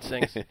fire and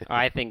sinks.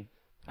 I think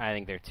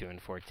they're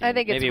 2-14. I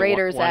think it's Maybe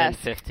Raiders-esque.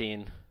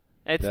 1-15.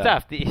 It's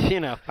tough,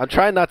 I'm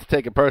trying not to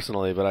take it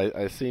personally, but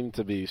I seem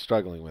to be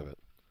struggling with it.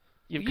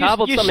 You've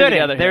cobbled you something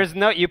shouldn't.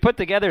 together. You put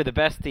together the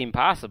best team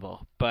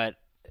possible, but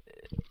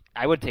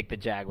I would take the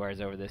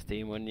Jaguars over this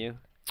team, wouldn't you?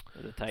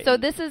 Or the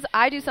Titans.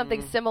 I do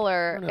something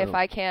similar. If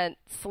I can't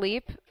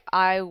sleep,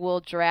 I will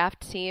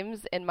draft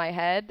teams in my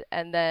head,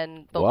 and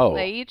then they'll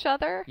play each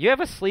other. You have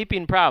a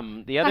sleeping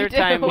problem. The other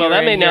time, well,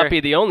 that may not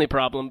be the only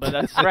problem, but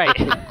that's right.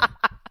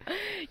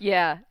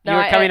 Yeah. You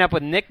were coming up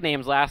with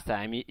nicknames last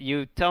time.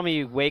 You tell me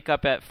you wake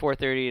up at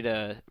 4:30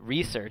 to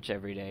research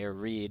every day or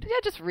read. Yeah,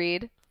 just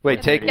read.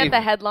 Wait, Get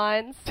the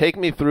headlines. Take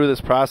me through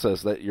this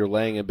process that you're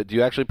laying in, but do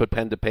you actually put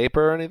pen to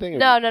paper or anything? Or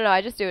No.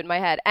 I just do it in my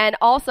head. And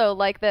also,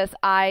 like this,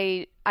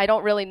 I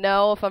don't really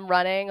know if I'm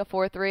running a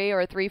 4.3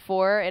 or a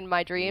 3.4 in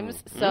my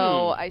dreams,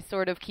 so I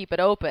sort of keep it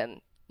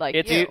open. Like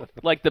it's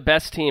like the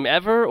best team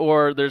ever,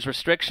 or there's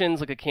restrictions,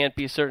 like it can't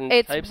be certain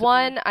types of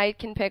one, I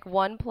can pick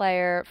one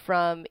player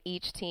from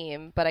each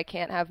team, but I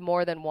can't have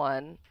more than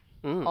one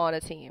on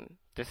a team.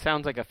 This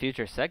sounds like a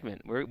future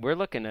segment. We're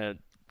looking to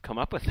come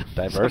up with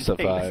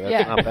diversify.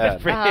 That's not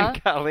bad.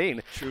 Brandon,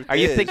 Colleen, are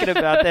you thinking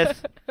about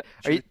this?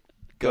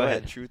 Go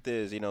ahead. Truth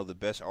is, the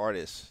best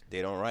artists,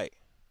 they don't write.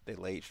 They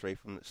laid straight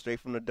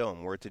from the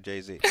dome. Word to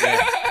Jay-Z.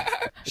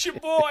 It's your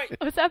boy.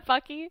 Was that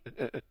Bucky?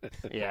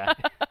 Yeah.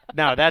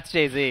 No, that's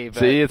Jay-Z.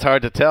 See, it's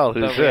hard to tell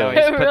who's who.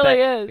 It really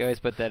is. We always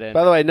put that in.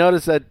 By the way, I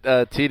noticed that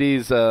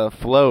TD's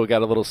flow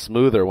got a little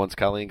smoother once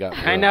Colleen got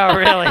through. I know,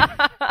 really.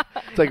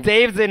 It's like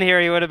Dave's in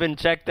here. He would have been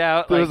checked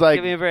out. It was like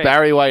give me a break.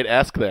 Barry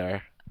White-esque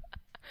there.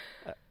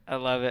 I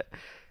love it.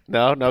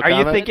 No Are comment?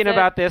 you thinking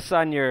about this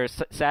on your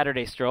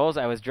Saturday strolls?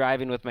 I was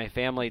driving with my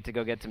family to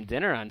go get some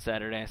dinner on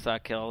Saturday. I saw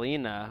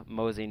Colleen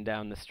moseying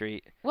down the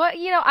street. Well,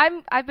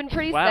 I've been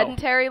pretty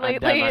sedentary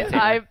lately. I'm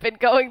I've been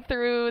going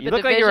through the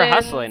look divisions like you were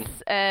hustling.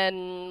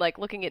 and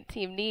looking at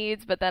team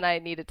needs, but then I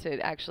needed to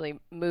actually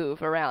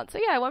move around. So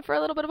yeah, I went for a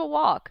little bit of a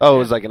walk. Oh, it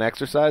was like an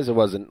exercise? It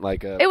wasn't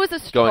like It was a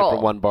stroll. Going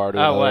from one bar to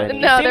another?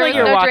 No, there was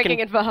no drinking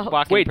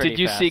involved. Wait, did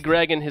you see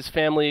Greg and his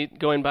family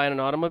going by in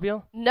an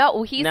automobile?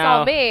 No, he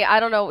saw me.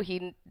 I don't know.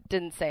 He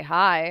didn't say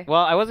hi.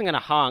 Well, I wasn't gonna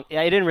honk.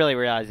 I didn't really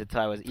realize it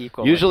until I was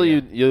equal. Usually,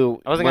 you.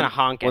 I wasn't gonna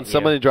honk when at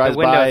somebody you. drives the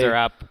windows by are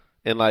up.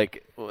 in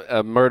like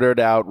a murdered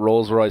out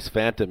Rolls Royce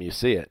Phantom, you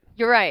see it.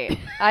 You're right.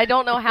 I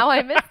don't know how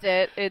I missed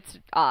it. It's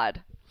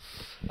odd.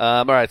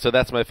 All right, so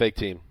that's my fake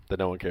team that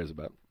no one cares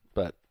about,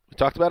 but we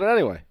talked about it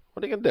anyway.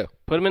 What are you gonna do?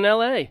 Put him in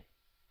L.A.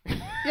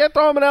 Yeah,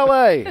 throw him in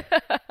L.A.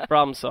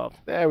 Problem solved.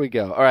 There we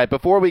go. All right,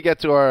 before we get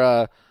to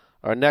our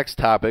next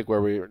topic,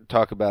 where we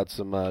talk about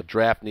some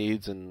draft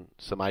needs and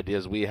some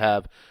ideas we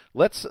have,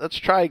 let's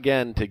try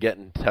again to get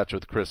in touch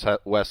with Chris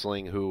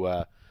Wesseling, who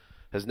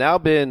has now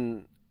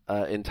been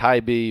in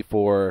Tybee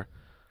for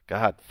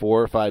 4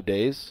 or 5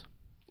 days.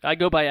 I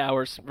go by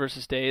hours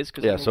versus days.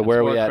 Yeah, so where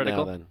are we at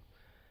now then?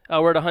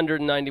 We're at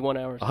 191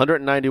 hours.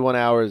 191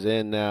 hours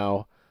in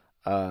now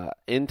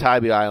in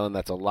Tybee Island.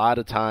 That's a lot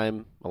of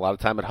time at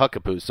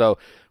Huckapoo. So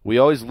we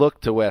always look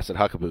to Wes at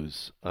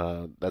Huckapoo's.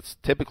 That's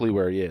typically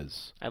where he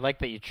is. I like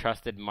that you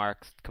trusted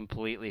Mark's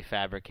completely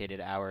fabricated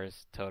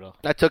hours total.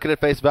 I took it at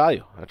face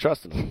value. I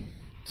trusted him.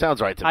 Sounds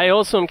right to me. I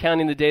also am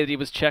counting the day that he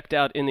was checked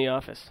out in the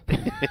office.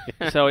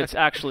 So it's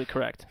actually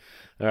correct.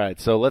 All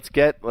right, so let's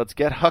get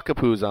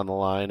Huckapoo's on the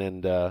line,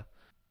 and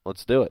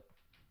let's do it.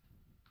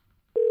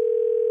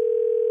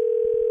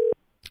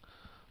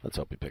 Let's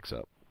hope he picks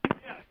up.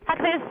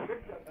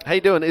 How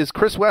you doing? Is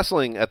Chris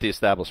Wesseling at the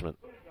establishment?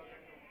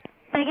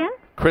 Say again?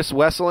 Chris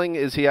Wesseling,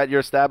 is he at your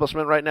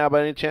establishment right now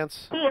by any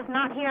chance? He is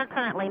not here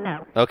currently,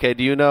 no. Okay,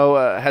 do you know,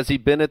 has he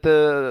been at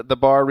the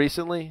bar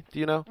recently? Do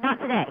you know?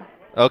 Not today.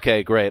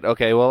 Okay, great.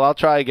 Okay, well, I'll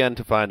try again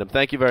to find him.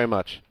 Thank you very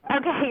much.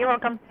 Okay, you're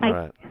welcome. Bye. All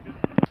right.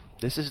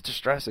 This is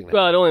distressing.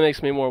 Well, it only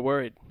makes me more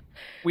worried.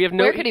 We have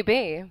no. Where could he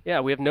be? Yeah,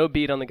 we have no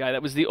beat on the guy.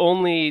 That was the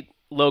only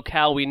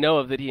locale we know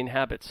of that he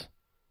inhabits.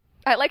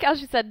 I like how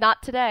she said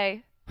not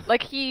today.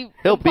 Like he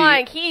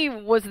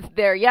was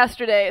there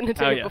yesterday and the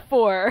day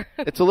before.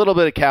 It's a little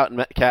bit of cat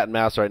and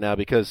mouse right now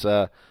because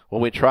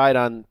when we tried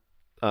on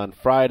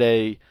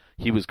Friday,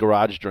 he was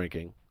garage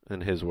drinking,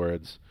 in his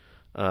words.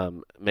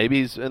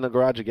 Maybe he's in the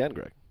garage again,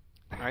 Greg.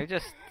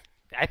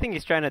 I think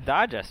he's trying to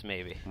dodge us,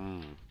 maybe.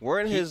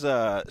 Weren't his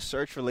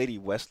search for Lady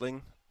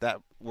Wesseling,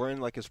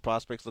 weren't like his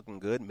prospects looking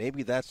good?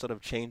 Maybe that sort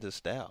of changed his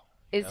style.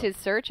 Is his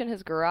search in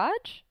his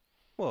garage?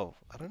 Well,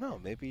 I don't know.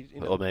 Maybe.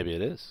 Well, maybe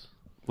it is.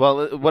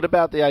 Well, what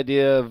about the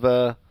idea of?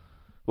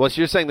 Well,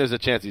 so you're saying there's a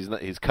chance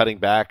he's cutting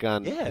back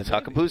on his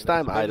Huckapoo's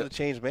time.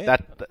 Change man.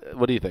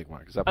 What do you think,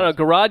 Mark? I don't know.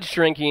 Garage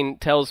drinking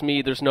tells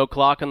me there's no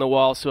clock on the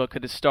wall, so it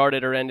could have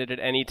started or ended at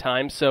any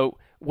time. So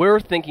we're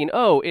thinking,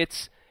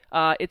 it's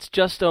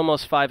just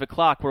almost 5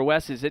 o'clock where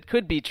Wes is. It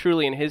could be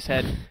truly in his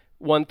head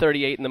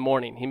 1:38 in the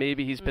morning.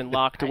 He's been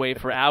locked away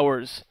for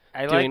hours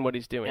doing what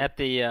he's doing. At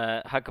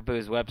the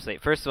Huckapoo's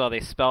website, first of all,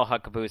 they spell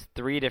Huckapoo's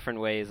 3 different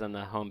ways on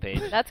the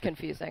homepage. That's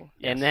confusing.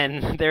 Yes. And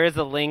then there is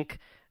a link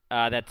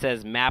that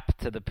says map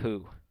to the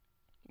poo,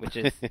 which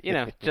is,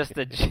 just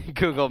a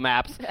Google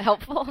Maps.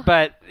 Helpful.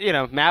 But,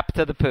 map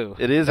to the poo.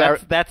 It is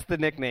that's the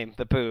nickname,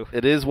 the poo.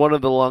 It is one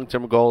of the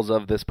long-term goals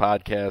of this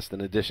podcast, in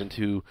addition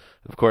to,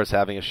 of course,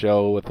 having a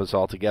show with us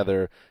all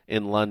together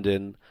in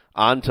London.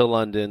 On to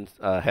London,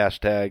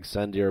 hashtag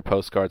send your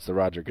postcards to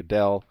Roger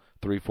Goodell,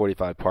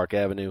 345 Park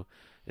Avenue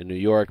in New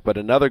York. But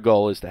another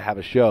goal is to have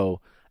a show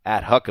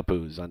at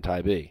Huckapoo's on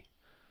Tybee.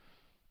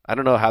 I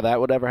don't know how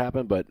that would ever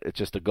happen, but it's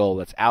just a goal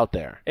that's out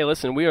there. Hey,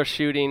 listen, we are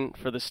shooting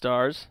for the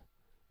stars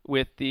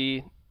with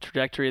the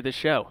trajectory of the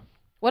show.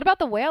 What about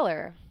the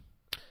Whaler?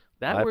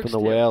 That Live works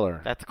from the too.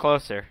 Whaler. That's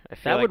closer. I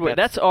feel That like would work.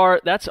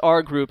 That's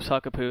our group's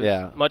Huckapoos.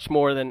 Yeah. Much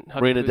more than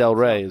Huckapoos Marina Del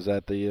Rey, itself. is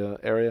that the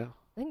area?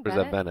 I think Or is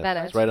that Venice?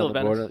 Venice. It's right on Still the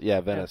Venice. border.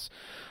 Yeah, Venice.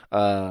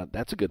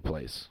 That's a good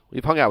place.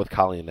 We've hung out with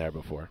Colleen there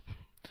before.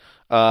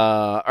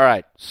 All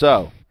right,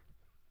 so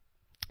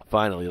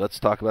finally, let's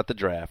talk about the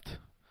draft.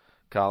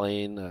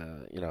 Colleen,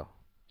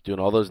 doing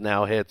all those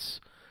now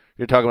hits.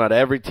 You're talking about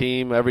every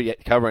team,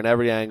 covering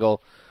every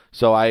angle.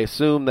 So I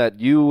assume that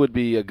you would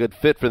be a good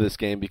fit for this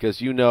game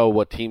because you know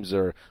what teams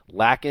are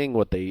lacking,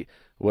 what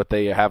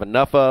they have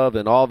enough of,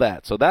 and all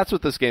that. So that's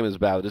what this game is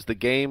about. It's the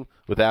game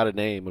without a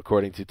name,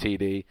 according to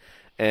TD.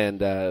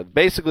 And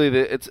basically,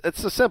 it's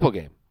a simple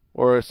game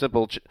or a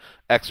simple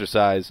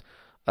exercise.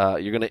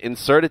 You're going to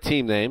insert a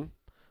team name.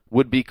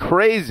 Would be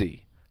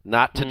crazy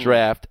not to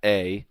draft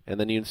A, and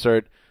then you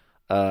insert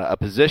a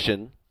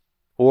position.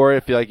 Or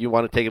if you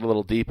want to take it a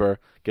little deeper,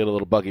 get a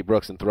little Buggy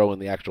Brooks and throw in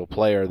the actual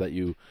player that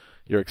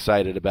you're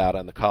excited about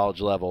on the college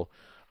level.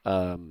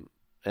 And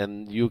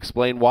you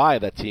explain why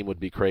that team would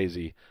be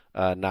crazy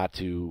not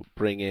to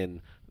bring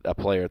in a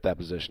player at that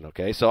position,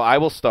 okay? So I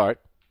will start.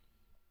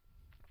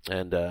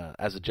 And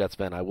as a Jets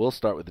fan, I will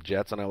start with the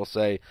Jets, and I will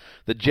say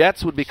the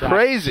Jets would be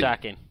crazy.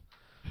 Shocking.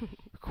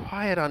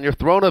 Quiet on your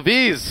throne of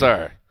ease,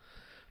 sir.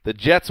 The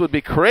Jets would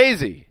be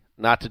crazy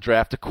not to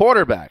draft a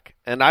quarterback,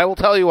 and I will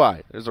tell you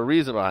why. There's a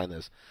reason behind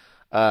this.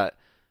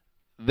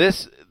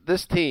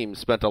 This team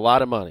spent a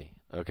lot of money,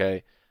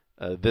 okay,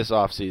 this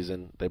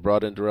offseason. They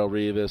brought in Darrelle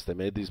Revis. They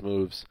made these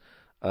moves.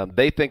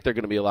 They think they're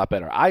going to be a lot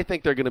better. I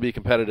think they're going to be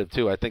competitive,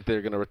 too. I think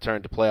they're going to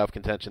return to playoff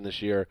contention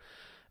this year.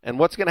 And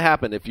what's going to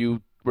happen if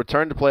you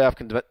return to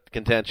playoff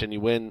contention,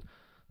 you win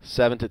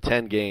 7 to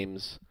 10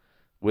 games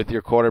with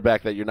your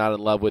quarterback that you're not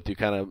in love with, you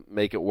kind of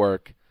make it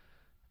work.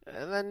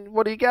 And then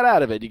what do you get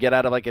out of it? You get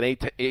out of like an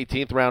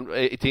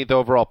 18th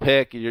overall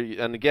pick,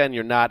 and again,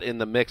 you're not in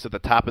the mix at the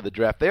top of the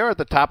draft. They are at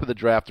the top of the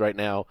draft right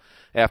now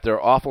after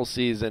an awful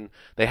season.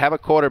 They have a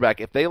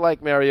quarterback. If they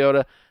like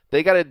Mariota,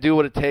 they got to do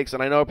what it takes.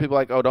 And I know people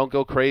are like, oh, don't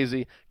go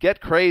crazy. Get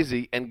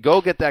crazy and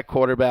go get that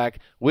quarterback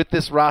with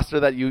this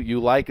roster that you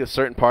like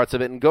certain parts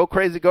of it, and go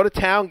crazy. Go to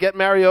town, get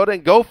Mariota,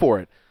 and go for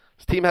it.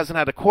 This team hasn't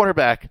had a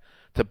quarterback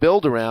to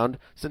build around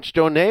since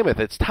Joe Namath.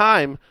 It's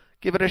time.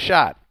 Give it a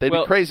shot. They'd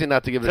be crazy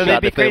not to give it a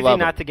shot if they love So they'd be crazy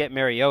not him. to get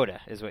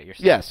Mariota, is what you're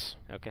saying. Yes.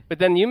 Okay. But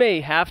then you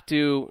may have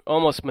to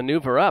almost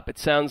maneuver up. It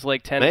sounds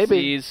like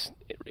Tennessee's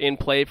in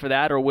play for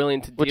that or willing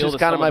to deal Which is to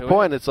kind of my someone who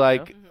point. is, It's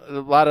like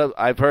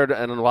I've heard,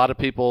 and a lot of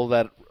people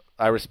that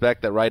I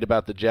respect that write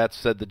about the Jets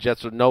said the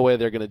Jets are no way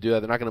they're going to do that.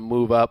 They're not going to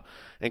move up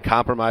and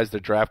compromise their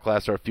draft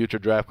class or a future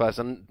draft class.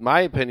 And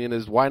my opinion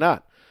is, why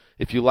not?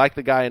 If you like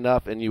the guy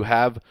enough and you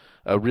have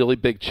a really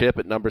big chip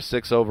at number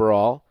 6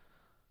 overall,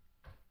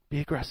 be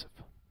aggressive.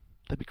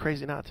 They'd be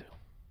crazy not to.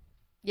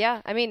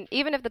 Yeah, I mean,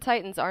 even if the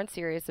Titans aren't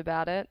serious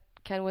about it,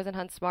 Ken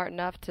Wisenhunt's smart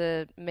enough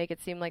to make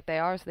it seem like they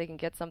are so they can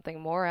get something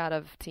more out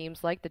of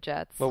teams like the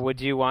Jets. Well,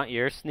 would you want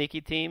your sneaky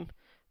team,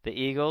 the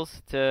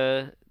Eagles,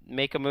 to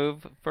make a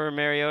move for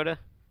Mariota?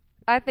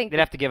 I think they'd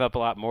have to give up a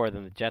lot more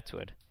than the Jets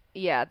would.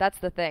 Yeah, that's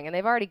the thing. And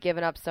they've already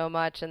given up so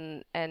much,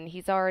 and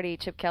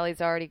Chip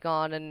Kelly's already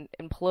gone and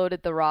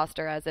imploded the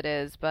roster as it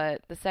is,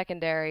 but the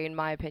secondary, in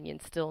my opinion,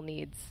 still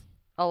needs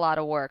a lot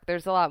of work.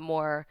 There's a lot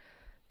more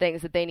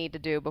things that they need to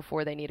do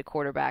before they need a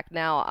quarterback.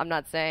 Now, I'm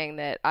not saying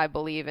that I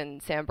believe in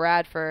Sam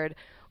Bradford.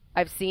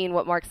 I've seen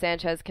what Mark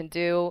Sanchez can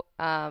do.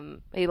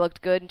 He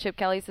looked good in Chip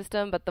Kelly's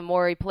system, but the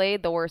more he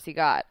played, the worse he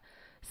got.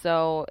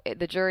 So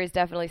the jury's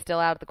definitely still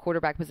out at the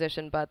quarterback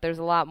position, but there's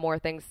a lot more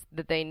things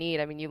that they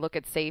need. I mean, you look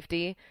at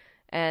safety,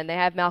 and they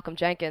have Malcolm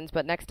Jenkins,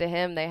 but next to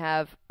him they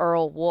have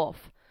Earl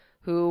Wolf,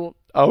 who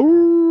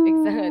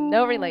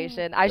no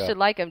relation. I should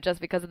like him just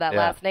because of that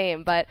last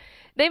name, but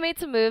they made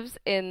some moves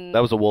in.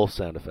 That was a wolf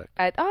sound effect.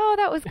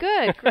 That was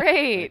good.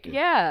 Great.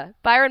 Yeah.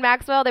 Byron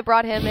Maxwell, they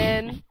brought him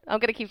in. I'm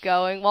going to keep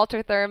going.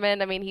 Walter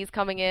Thurman, I mean, he's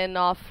coming in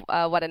off,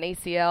 an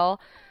ACL.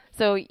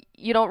 So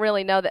you don't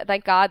really know that.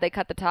 Thank God they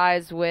cut the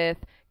ties with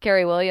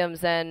Kerry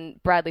Williams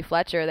and Bradley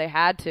Fletcher. They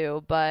had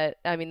to, but,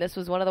 I mean, this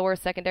was one of the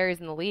worst secondaries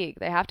in the league.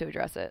 They have to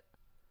address it.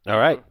 All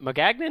right.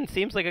 Magagnon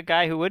seems like a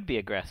guy who would be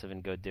aggressive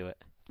and go do it.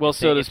 Well,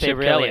 so does Chip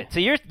Kelly. So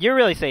you're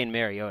really saying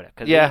Mariota,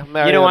 because you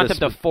don't want them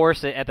to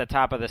force it at the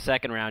top of the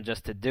second round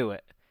just to do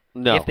it.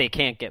 No, if they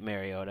can't get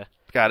Mariota.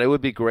 God, it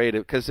would be great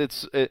because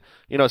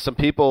some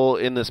people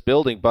in this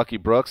building, Bucky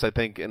Brooks, I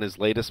think in his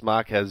latest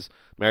mock has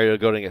Mariota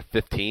going at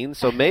 15.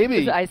 So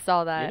maybe I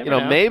saw that.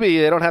 Maybe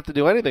they don't have to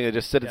do anything; they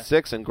just sit at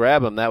 6 and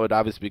grab him. That would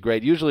obviously be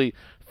great. Usually,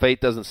 fate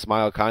doesn't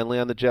smile kindly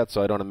on the Jets,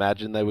 so I don't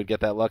imagine they would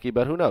get that lucky.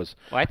 But who knows?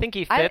 Well, I think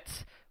he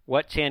fits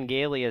what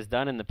Chan-Gailey has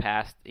done in the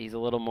past. He's a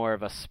little more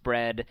of a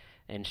spread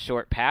and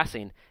short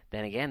passing.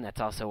 Then again, that's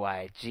also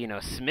why Geno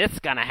Smith's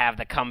going to have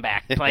the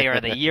Comeback Player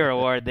of the Year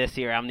award this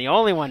year. I'm the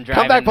only one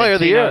driving Comeback Player of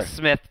the Geno Year.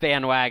 Smith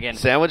bandwagon.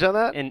 Sandwich on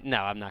that? And no,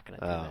 I'm not going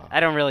to do that. I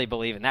don't really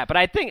believe in that. But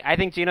I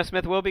think Geno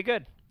Smith will be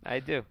good. I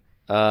do.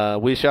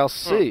 We shall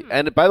see.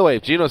 And by the way,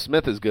 if Geno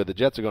Smith is good, the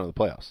Jets are going to the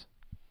playoffs.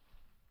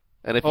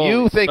 And if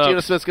you think Geno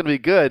Smith's going to be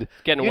good,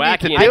 getting you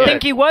wacky. need to do I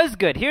think he was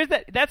good.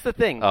 That's the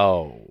thing.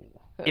 Oh.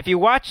 if you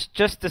watch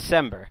just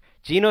December,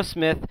 Geno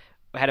Smith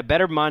had a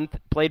better month,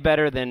 played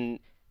better than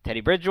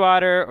Teddy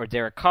Bridgewater or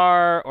Derek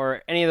Carr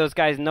or any of those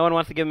guys. No one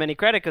wants to give him any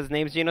credit because his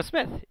name's Geno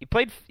Smith. He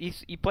played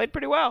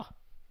pretty well.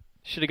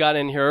 Should have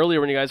gotten in here earlier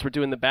when you guys were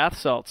doing the bath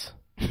salts.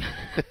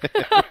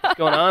 What's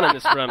going on in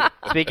this room?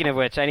 Speaking of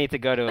which, I need to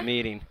go to a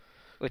meeting.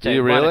 Which Do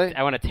you really?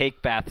 I want to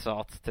take bath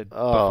salts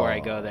before I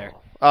go there.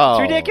 Oh.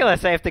 It's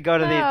ridiculous. I have to go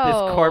to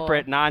this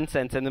corporate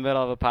nonsense in the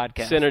middle of a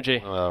podcast.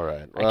 Synergy. All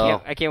right.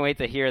 Well, I can't wait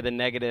to hear the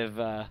negative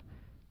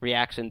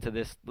reaction to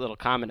this little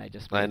comment I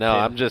just made. I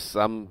know.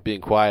 I'm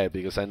being quiet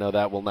because I know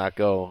that will not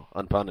go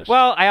unpunished.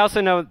 Well, I also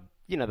know,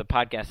 the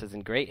podcast is in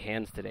great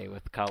hands today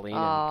with Colleen.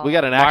 And we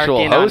got an Mark actual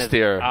in on host his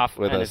here off,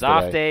 with on us his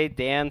off today. day.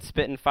 Dan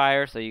spitting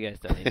fire, so you guys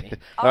don't need me.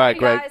 All right,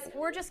 Greg. guys,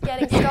 we're just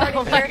getting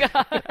started here.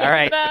 All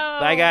right.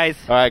 Bye, guys.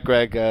 All right,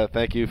 Greg.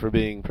 Thank you for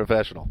being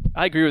professional.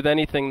 I agree with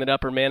anything that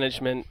upper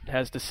management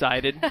has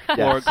decided, Yes.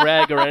 or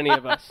Greg or any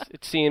of us.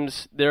 It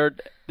seems they're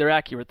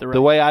accurate. They're right.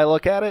 The way I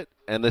look at it,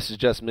 and this is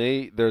just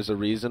me, there's a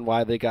reason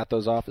why they got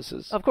those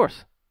offices. Of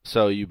course.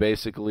 So you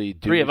basically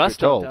do Three as of us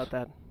you're don't told. doubt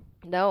that.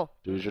 No.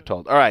 Do as you're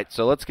told. All right,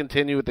 so let's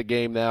continue with the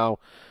game now.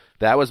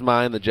 That was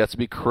mine. The Jets would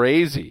be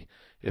crazy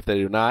if they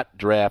do not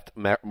draft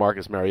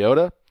Marcus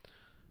Mariota.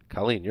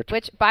 Colleen, your turn.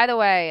 Which, by the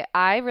way,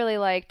 I really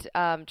liked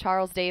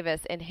Charles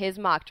Davis in his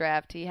mock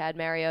draft. He had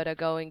Mariota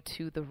going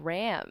to the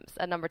Rams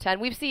at number 10.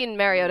 We've seen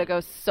Mariota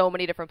go so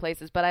many different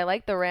places, but I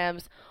like the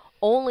Rams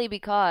only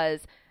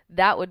because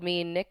that would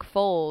mean Nick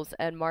Foles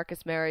and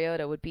Marcus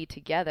Mariota would be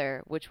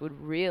together, which would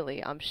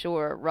really, I'm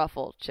sure,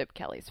 ruffle Chip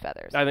Kelly's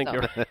feathers. I think So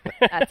you're right.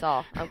 That's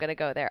all. I'm going to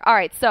go there. All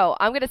right, so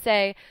I'm going to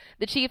say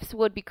the Chiefs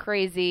would be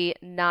crazy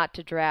not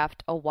to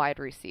draft a wide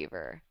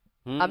receiver.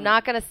 I'm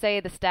not going to say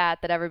the stat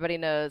that everybody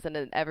knows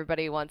and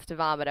everybody wants to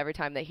vomit every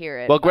time they hear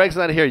it. Well, Greg's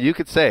not here. You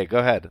could say it. Go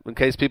ahead, in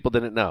case people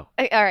didn't know.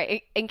 All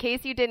right. In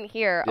case you didn't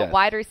hear, Yes. a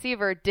wide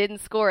receiver didn't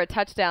score a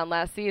touchdown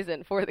last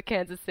season for the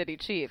Kansas City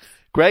Chiefs.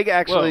 Greg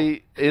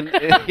actually,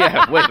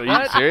 yeah, wait, are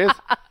you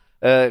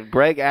serious?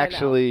 Greg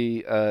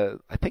actually,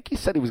 I think he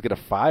said he was going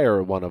to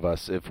fire one of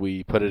us if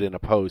we put it in a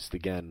post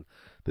again.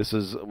 This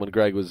is when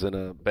Greg was in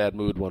a bad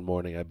mood one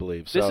morning, I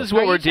believe. So. This is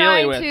what we're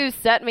dealing with. Are you trying to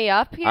set me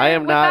up here I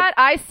am with not- that?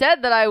 I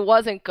said that I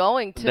wasn't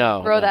going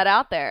to throw that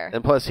out there.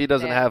 And plus, he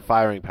doesn't Yeah. have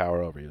firing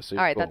power over you. So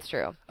All right, cool. that's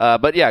true.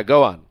 But yeah,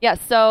 go on. Yeah,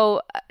 so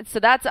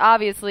that's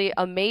obviously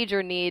a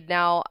major need.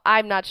 Now,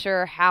 I'm not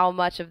sure how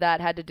much of that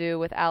had to do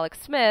with Alex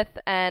Smith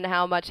and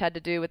how much had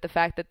to do with the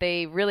fact that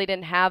they really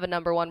didn't have a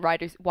number one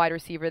wide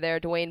receiver there.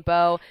 Dwayne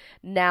Bowe,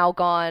 now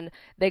gone.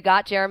 They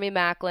got Jeremy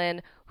Maclin.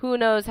 Who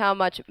knows how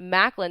much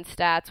Macklin's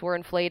stats were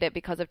inflated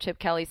because of Chip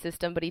Kelly's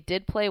system, but he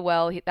did play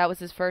well. That was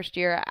his first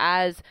year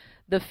as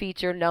the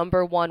feature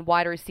number one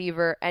wide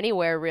receiver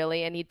anywhere,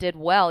 really, and he did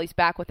well. He's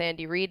back with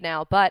Andy Reid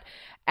now. But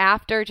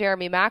after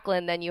Jeremy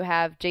Maclin, then you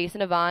have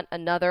Jason Avant,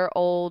 another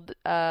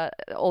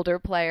older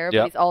player,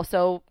 but he's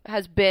also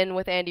has been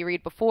with Andy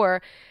Reid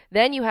before.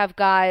 Then you have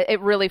guys, it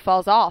really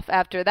falls off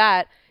after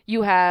that.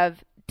 You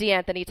have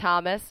DeAnthony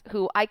Thomas,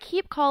 who I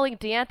keep calling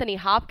DeAnthony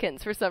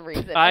Hopkins for some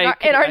reason in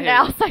our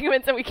now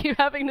segments, and we keep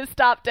having to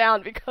stop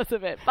down because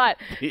of it. But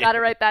got it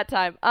right that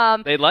time.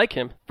 They like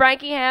him.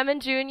 Frankie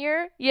Hammond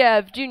Jr. Yeah,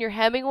 Junior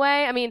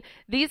Hemingway. I mean,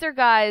 these are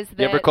guys that...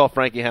 You ever call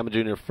Frankie Hammond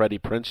Jr. Freddie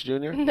Prinze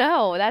Jr.?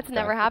 No, that's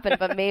never happened,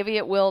 but maybe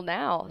it will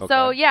now. Okay.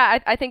 So, yeah,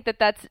 I think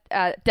that's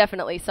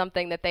definitely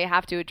something that they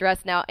have to address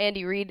now.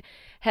 Andy Reid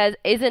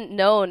isn't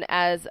known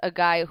as a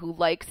guy who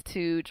likes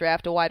to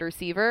draft a wide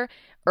receiver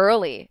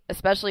early,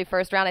 especially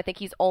first round. I think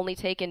he's only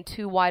taken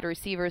 2 wide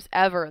receivers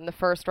ever in the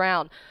first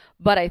round.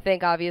 But I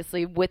think,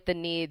 obviously, with the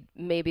need,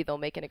 maybe they'll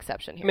make an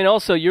exception here. I mean,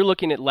 also, you're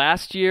looking at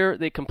last year,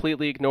 they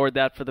completely ignored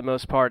that for the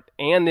most part.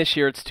 And this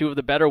year, it's 2 of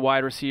the better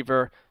wide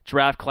receiver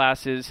draft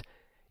classes.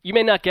 You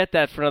may not get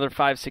that for another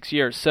 5-6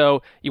 years.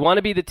 So you want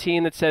to be the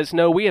team that says,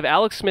 no, we have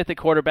Alex Smith at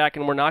quarterback,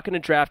 and we're not going to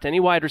draft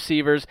any wide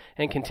receivers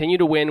and continue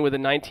to win with a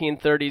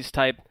 1930s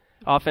type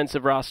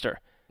offensive roster.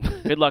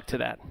 Good luck to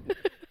that.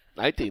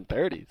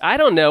 1930s. I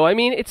don't know. I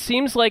mean, it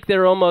seems like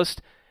they're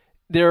almost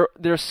they're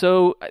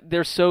so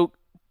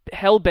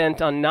hell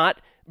bent on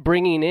not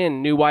bringing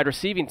in new wide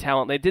receiving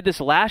talent. They did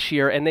this last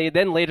year, and they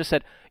then later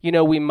said,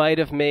 we might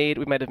have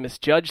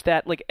misjudged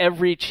that. Like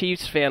every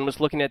Chiefs fan was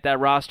looking at that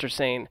roster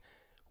saying,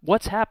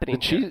 what's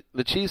happening?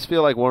 The Chiefs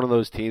feel like one of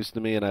those teams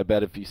to me, and I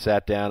bet if you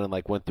sat down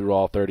and went through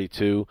all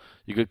 32,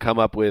 you could come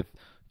up with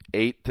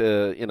 6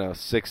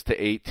 to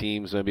 8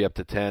 teams, maybe up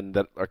to 10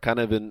 that are kind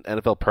of in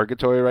NFL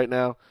purgatory right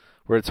now,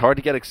 where it's hard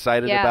to get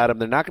excited about them.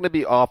 They're not going to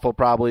be awful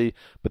probably,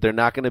 but they're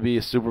not going to be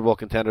a Super Bowl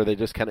contender. They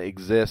just kind of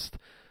exist,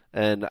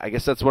 and I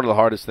guess that's one of the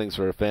hardest things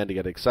for a fan to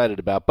get excited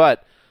about.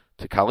 But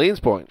to Colleen's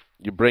point,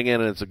 you bring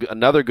in, and it's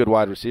another good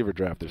wide receiver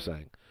draft, they're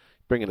saying.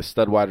 Bring in a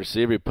stud wide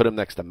receiver, you put him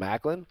next to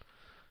Maclin.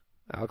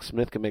 Alex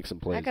Smith can make some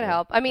plays. That could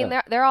help. I mean,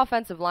 their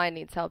offensive line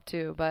needs help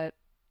too, but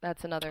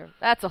that's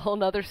a whole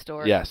nother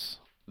story. Yes.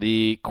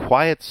 The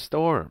quiet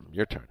storm.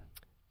 Your turn.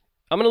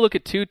 I'm going to look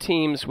at 2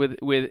 teams with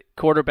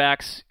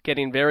quarterbacks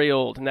getting very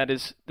old, and that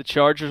is the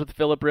Chargers with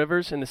Phillip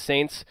Rivers and the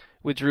Saints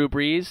with Drew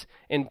Brees.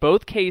 In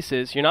both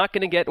cases, you're not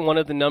going to get one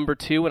of the number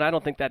 2, and I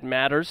don't think that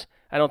matters.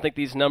 I don't think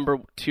these number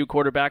 2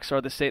 quarterbacks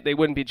are the same. They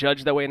wouldn't be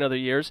judged that way in other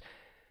years.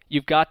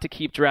 You've got to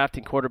keep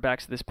drafting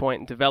quarterbacks at this point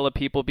and develop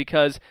people,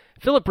 because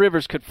Phillip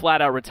Rivers could flat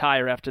out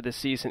retire after this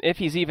season, if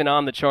he's even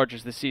on the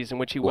Chargers this season,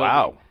 which he will.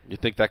 Wow. You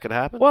think that could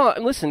happen? Well,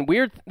 listen,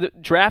 the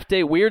draft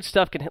day, weird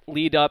stuff can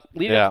lead up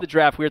to the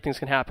draft, weird things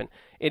can happen.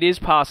 It is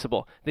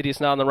possible that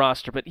he's not on the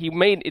roster, but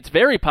it's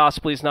very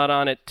possible he's not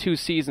on it 2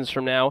 seasons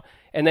from now.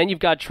 And then you've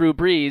got Drew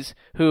Brees,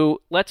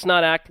 who, let's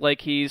not act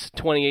like he's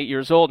 28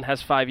 years old and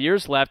has 5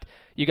 years left.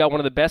 You got one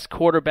of the best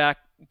quarterback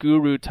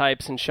guru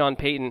types in Sean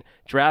Payton.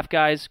 Draft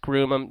guys,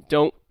 groom them.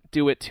 Don't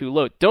do it too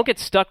low. Don't get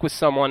stuck with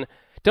someone.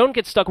 Don't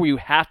get stuck where you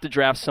have to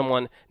draft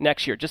someone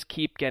next year. Just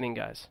keep getting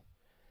guys.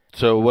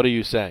 So what are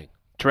you saying?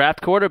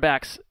 Draft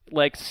quarterbacks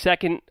like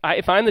second.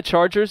 If I'm the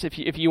Chargers, if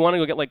you want to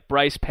go get like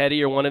Bryce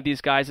Petty or one of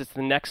these guys, it's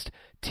the next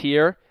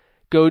tier.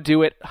 Go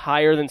do it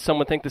higher than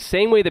someone think. The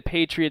same way the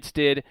Patriots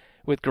did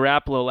with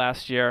Garoppolo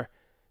last year.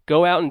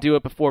 Go out and do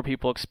it before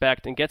people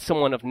expect, and get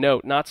someone of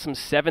note, not some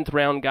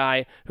 7th-round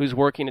guy who's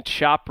working at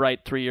ShopRite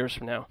 3 years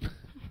from now.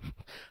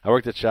 I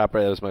worked at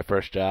ShopRite. That was my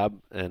first job,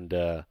 and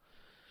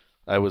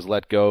I was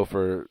let go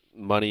for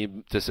money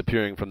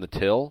disappearing from the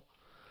till.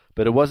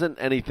 But it wasn't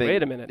anything.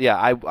 Wait a minute. Yeah,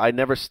 I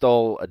never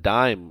stole a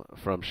dime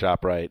from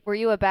ShopRite. Were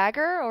you a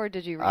bagger, or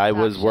did you? I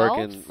was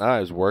working. No, I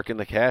was working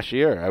the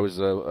cashier. I was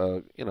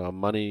a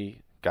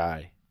money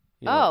guy.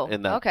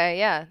 Okay,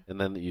 yeah.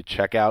 And then you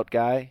check out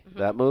guy. Mm-hmm.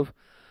 That move.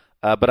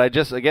 But I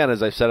just, again,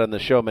 as I've said on the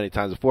show many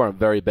times before, I'm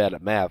very bad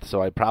at math.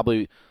 So I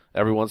probably,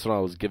 every once in a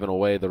while, was giving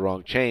away the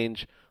wrong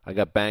change. I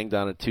got banged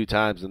on it 2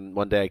 times, and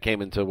one day I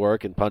came into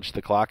work and punched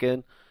the clock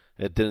in.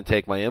 It didn't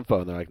take my info,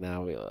 and they're like,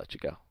 "No, we'll let you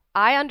go."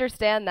 I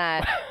understand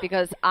that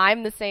because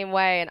I'm the same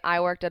way, and I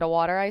worked at a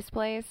water ice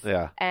place.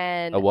 Yeah.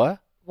 And a what?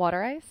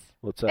 Water ice.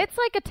 What's that? It's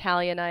like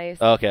Italian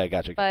ice. Okay, I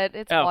got you. But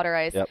it's water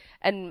ice. Yep.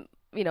 And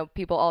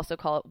people also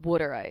call it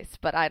water ice,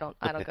 but I don't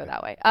go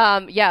that way.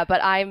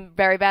 But I'm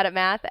very bad at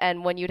math,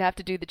 and when you'd have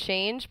to do the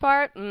change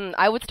part,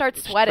 I would start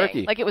sweating.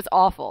 Tricky. Like, it was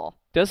awful.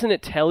 Doesn't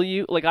it tell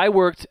you? Like, I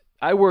worked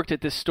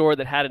at this store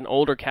that had an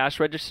older cash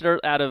register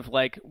out of,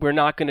 like, we're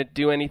not going to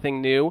do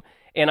anything new,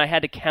 and I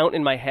had to count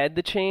in my head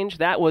the change.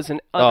 That was an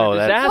utter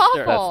disaster.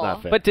 That's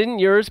not fair. But didn't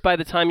yours, by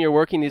the time you're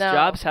working these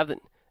jobs, have the...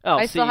 Oh,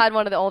 I still had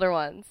one of the older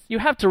ones. You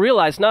have to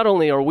realize, not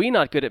only are we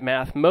not good at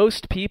math,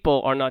 most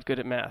people are not good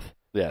at math.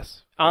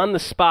 Yes. On the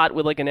spot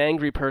with like an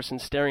angry person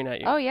staring at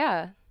you. Oh,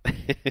 yeah.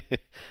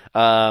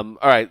 All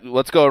right,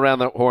 let's go around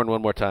the horn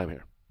one more time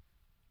here.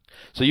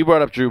 So you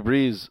brought up Drew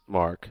Brees,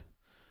 Mark,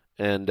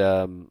 and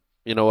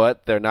you know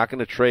what? They're not going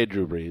to trade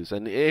Drew Brees.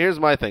 And here's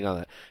my thing on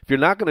that. If you're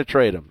not going to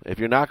trade him, if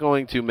you're not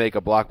going to make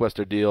a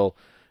blockbuster deal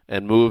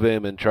and move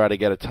him and try to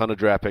get a ton of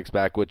draft picks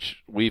back,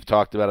 which we've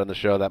talked about on the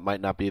show, that might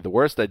not be the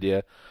worst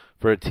idea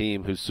for a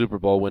team whose Super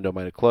Bowl window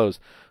might have closed.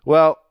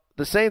 Well,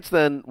 the Saints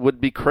then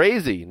would be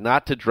crazy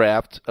not to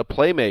draft a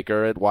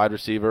playmaker at wide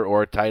receiver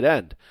or a tight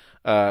end.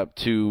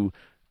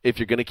 If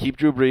you're going to keep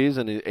Drew Brees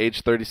in the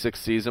age 36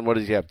 season, what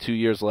does he have, 2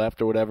 years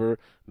left or whatever,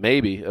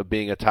 maybe, of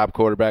being a top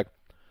quarterback,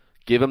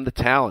 give him the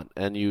talent.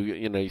 And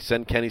you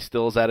send Kenny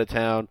Stills out of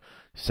town,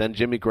 send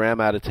Jimmy Graham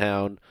out of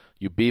town,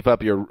 you beef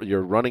up your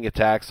running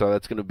attack, so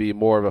that's going to be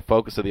more of a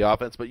focus of the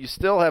offense, but you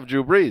still have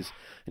Drew Brees,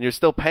 and you're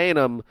still paying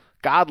him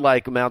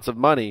godlike amounts of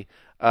money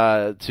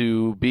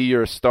to be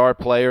your star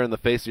player in the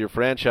face of your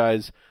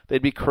franchise.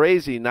 They'd be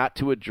crazy not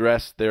to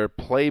address their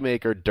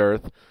playmaker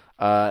dearth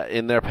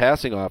in their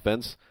passing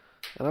offense,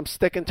 and I'm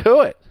sticking to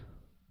it.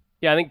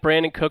 Yeah, I think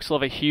Brandon Cooks will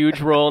have a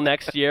huge role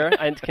next year.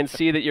 I can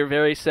see that you're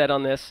very set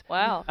on this.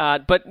 Wow.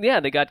 But,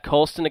 yeah, they got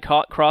Colston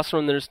across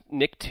from them. There's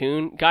Nick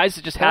Toon. Guys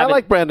that just haven't... I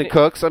like Brandon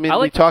Cooks. I mean,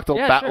 we talked a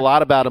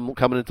lot about him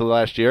coming into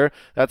last year.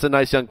 That's a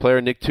nice young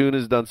player. Nick Toon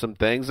has done some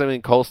things. I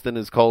mean, Colston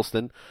is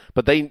Colston.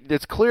 But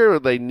it's clear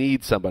they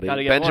need somebody.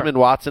 Benjamin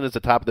Watson is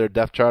the top of their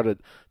depth chart at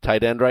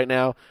tight end right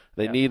now.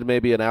 They need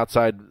maybe an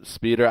outside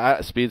speedster.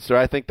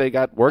 I think they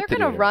got work to do.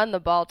 They're going to run the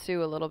ball,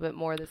 too, a little bit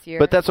more this year.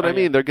 But that's what I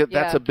mean.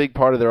 That's a big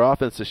part of their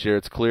offense this year.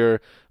 It's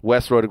clear.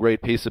 Wes wrote a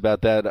great piece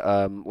about that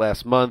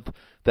last month,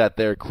 that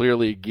they're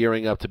clearly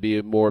gearing up to be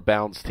a more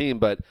balanced team.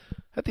 But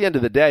at the end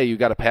of the day, you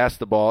got to pass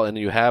the ball, and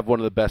you have one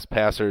of the best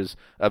passers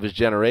of his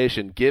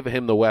generation. Give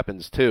him the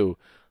weapons, too.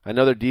 I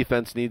know their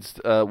defense needs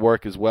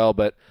work as well,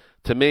 but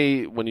to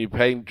me, when you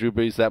pay Drew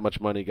Brees that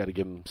much money, you got to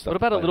give him stuff. What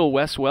about a little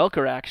Wes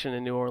Welker action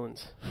in New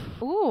Orleans?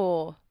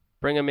 Ooh.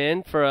 Bring him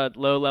in for a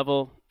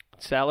low-level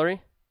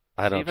salary?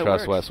 I don't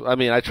trust Wes. I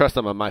mean, I trust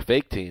him on my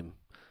fake team,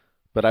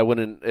 but I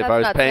wouldn't if That's I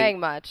was not saying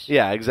much.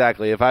 Yeah,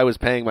 exactly. If I was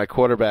paying my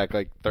quarterback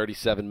like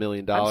 $37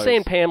 million. I'm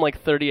saying pay him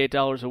like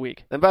 $38 a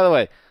week. And by the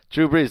way,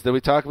 Drew Brees, did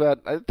we talk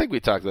about? I think we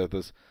talked about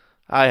this.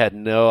 I had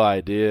no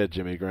idea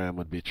Jimmy Graham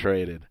would be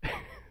traded.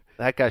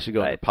 That guy should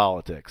go into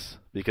politics,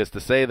 because to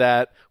say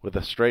that with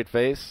a straight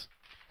face.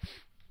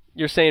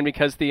 You're saying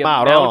because the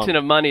mountain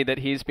of money that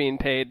he's being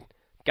paid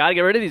Got to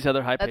get rid of these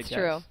other high-paid That's guys.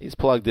 true. He's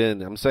plugged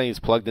in. I'm saying he's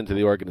plugged into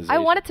the organization. I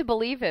wanted to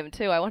believe him,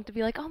 too. I wanted to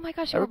be like, oh, my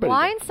gosh, you were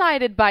Everybody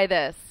blindsided by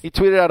this. He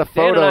tweeted out a Dan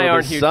photo and I of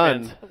aren't his huge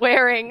son fans.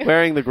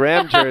 Wearing the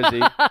Graham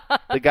jersey.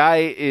 The guy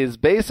is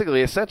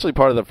basically essentially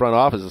part of the front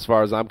office as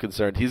far as I'm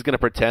concerned. He's going to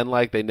pretend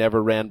like they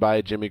never ran by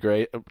a Jimmy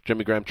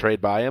Graham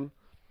trade by him.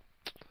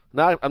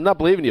 I'm not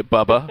believing you,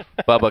 Bubba.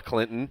 Bubba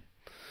Clinton.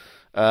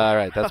 All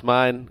right, that's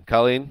mine.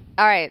 Colleen?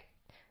 All right.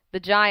 The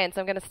Giants,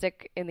 I'm going to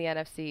stick in the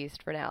NFC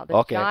East for now. The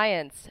Okay.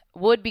 Giants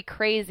would be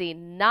crazy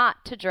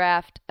not to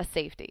draft a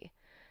safety.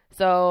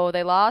 So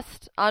they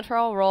lost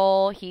Antrell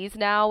Roll. He's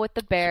now with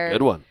the Bears.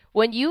 Good one.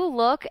 When you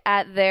look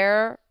at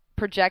their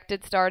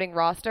projected starting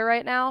roster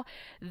right now,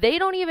 they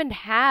don't even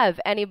have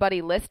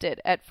anybody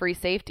listed at free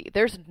safety.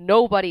 There's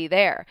nobody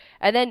there.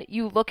 And then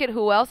you look at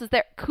who else is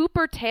there.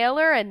 Cooper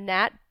Taylor and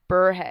Nat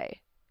Burhay.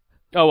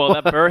 Oh, well,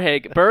 that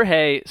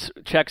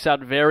Burhay checks out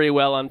very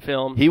well on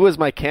film. He was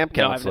my camp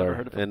No, I've counselor never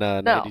heard of him.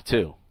 in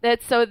 92.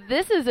 So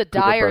this is a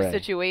dire Burhay.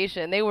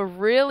 situation. They were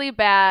really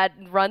bad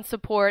run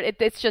support.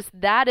 It's just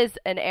that is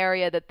an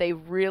area that they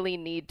really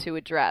need to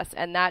address,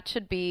 and that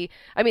should be.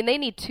 I mean, they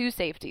need 2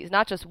 safeties,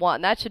 not just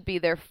one. That should be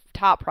their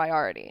top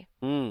priority.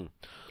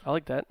 I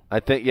like that. I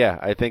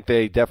think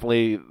they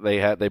definitely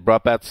they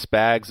brought back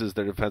Spags as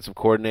their defensive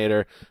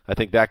coordinator. I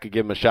think that could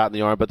give them a shot in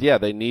the arm. But yeah,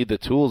 they need the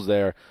tools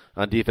there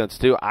on defense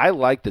too. I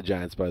like the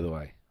Giants, by the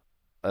way,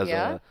 as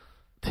a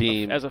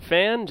team. As a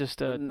fan,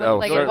 just a No,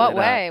 like in certainly what not.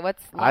 way?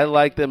 What's I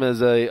like them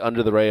as a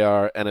under the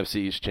radar NFC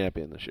East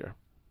champion this year.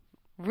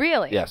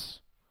 really? Yes.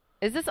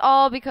 Is this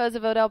all because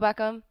of Odell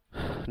Beckham?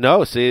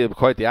 No, see,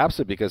 quite the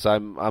opposite because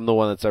I'm the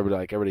one that's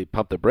everybody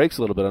pumped the brakes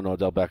a little bit on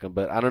Odell Beckham,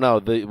 but I don't know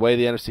the way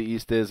the NFC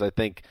East is. I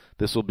think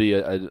this will be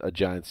a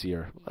Giants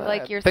year.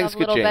 Like things yourself, could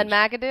little Ben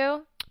change.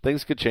 McAdoo?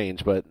 Things could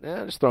change, but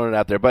just throwing it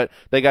out there. But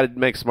they got to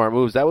make smart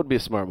moves. That would be a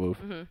smart move.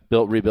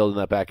 Rebuilding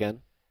that back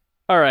end.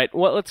 All right,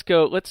 well, let's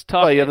go. Let's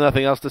talk. Oh, you have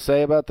nothing else to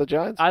say about the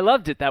Giants? I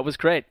loved it. That was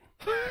great.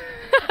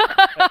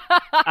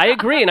 I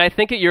agree, and I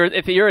think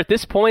if you're at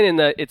this point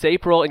it's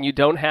April and you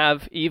don't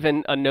have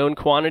even a known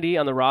quantity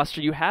on the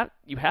roster, you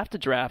have to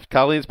draft.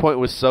 Colleen's point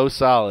was so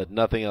solid.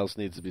 Nothing else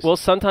needs to be said. Well,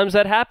 sometimes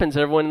that happens.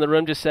 Everyone in the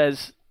room just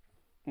says,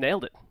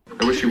 "Nailed it."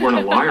 I wish you weren't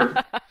a liar.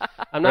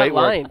 I'm not Great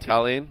work, lying to you.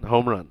 Colleen.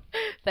 Home run.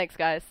 Thanks,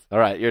 guys. All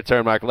right, your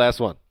turn, Mike. Last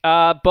one.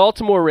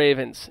 Baltimore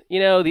Ravens. You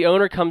know, the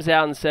owner comes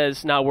out and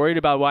says, not worried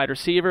about wide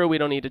receiver. We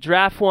don't need to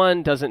draft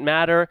one. Doesn't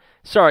matter.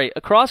 Sorry,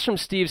 across from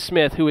Steve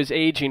Smith, who is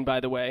aging, by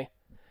the way,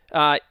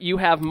 you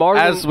have Marlon.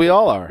 As we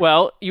all are.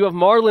 Well, you have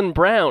Marlon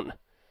Brown.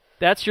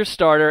 That's your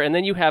starter. And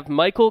then you have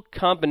Michael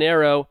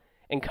Campanaro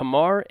and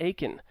Kamar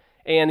Aiken.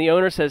 And the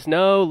owner says,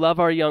 no, love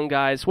our young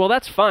guys. Well,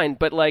 that's fine.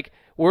 But,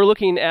 we're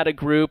looking at a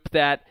group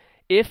that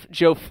if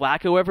Joe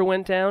Flacco ever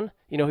went down,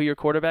 you know who your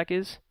quarterback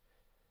is?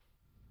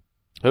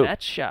 Who? Matt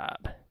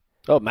Schaub.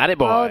 Oh, Matty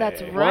Boy. Oh,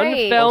 that's right.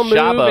 One fell move,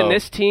 Schabo. and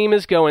this team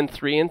is going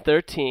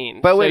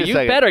 3-13. But wait a so you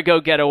second. better go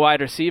get a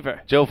wide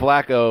receiver. Joe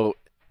Flacco,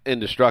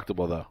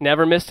 indestructible, though.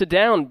 Never missed a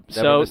down.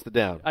 Never missed a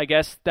down. I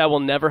guess that will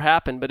never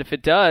happen. But if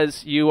it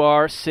does, you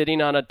are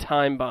sitting on a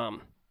time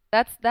bomb.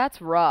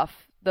 That's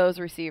rough.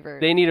 Those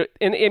receivers. They need,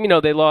 and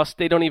they lost.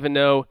 They don't even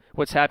know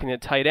what's happening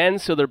at tight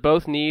end, so they're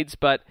both needs.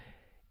 But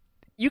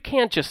you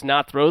can't just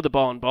not throw the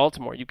ball in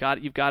Baltimore. You've got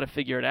to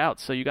figure it out.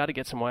 So you got to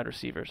get some wide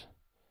receivers.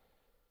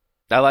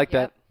 I like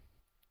that.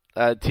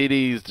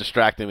 TD's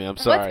distracting me. I'm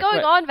sorry. What's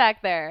going on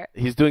back there?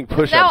 He's doing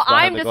push-ups Now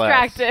behind I'm the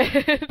glass.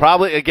 distracted.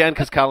 Probably, again,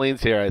 because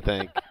Colleen's here, I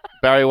think.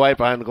 Barry White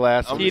behind the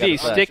glass. TD,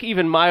 stick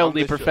even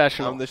mildly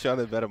professional. I'm just trying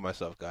to better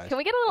myself, guys. Can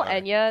we get a little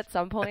Enya at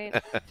some point,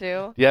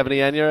 too? Do you have any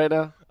Enya right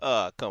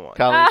now? Come on.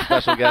 Colleen's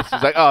special guest.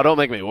 He's like, oh, don't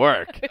make me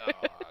work.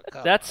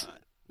 That's.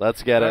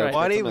 Let's get it. Well,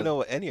 I don't even know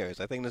what Enya is.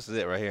 I think this is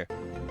it right here.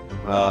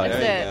 That's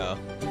there you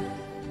it. go.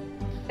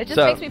 It just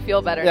So, makes me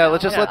feel better. yeah, now.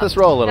 let's just let this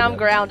roll a little Now I'm bit.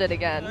 grounded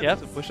again. Yep.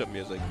 Some push-up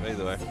music,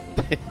 either way.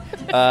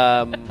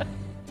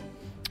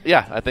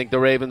 Yeah, I think the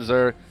Ravens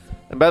are.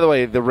 And by the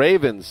way, the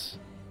Ravens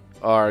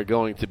are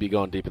going to be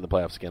going deep in the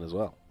playoffs again as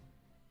well.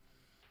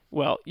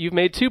 Well, you've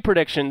made 2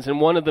 predictions, and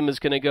one of them is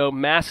going to go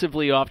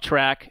massively off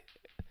track.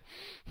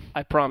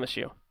 I promise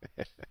you.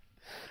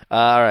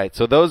 All right,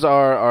 so those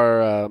are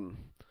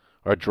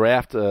our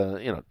draft,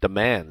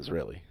 demands,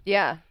 really.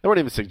 Yeah. They weren't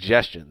even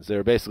suggestions. They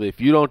were basically, if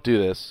you don't do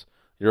this,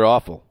 you're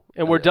awful.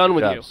 And we're done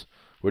with you.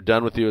 We're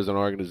done with you as an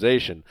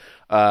organization.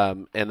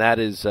 And that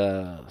is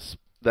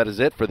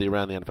it for the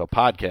Around the NFL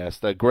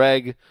podcast.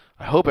 Greg,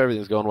 I hope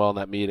everything's going well in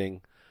that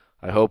meeting.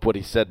 I hope what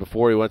he said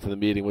before he went to the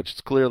meeting, which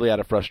is clearly out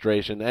of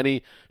frustration.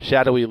 Any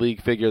shadowy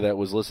league figure that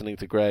was listening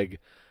to Greg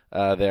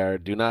there,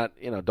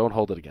 don't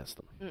hold it against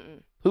them.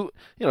 Mm-mm. Who,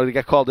 they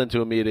got called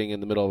into a meeting in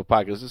the middle of a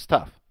podcast. It's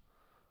tough.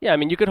 Yeah, I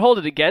mean, you could hold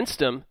it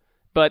against him,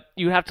 but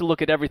you have to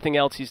look at everything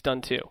else he's done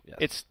too.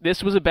 Yes.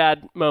 This was a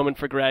bad moment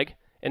for Greg,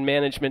 and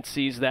management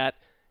sees that,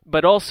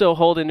 but also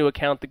hold into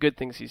account the good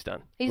things he's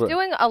done. He's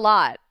doing a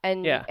lot,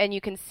 and Yeah. and you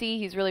can see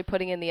he's really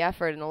putting in the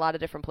effort in a lot of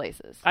different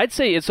places. I'd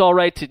say it's all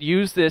right to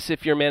use this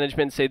if your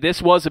management say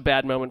this was a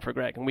bad moment for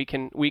Greg, and we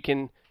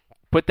can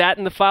put that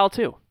in the file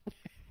too.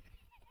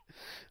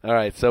 All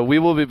right, so we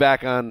will be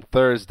back on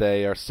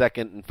Thursday, our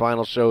second and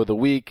final show of the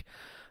week.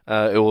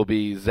 It will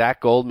be Zach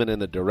Goldman in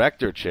the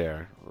director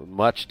chair,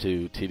 much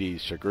to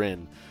TD's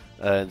chagrin.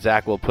 And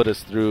Zach will put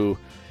us through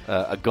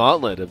a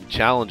gauntlet of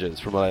challenges,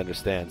 from what I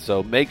understand.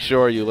 So make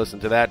sure you listen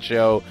to that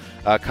show.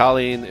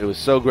 Colleen, it was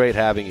so great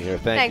having you here.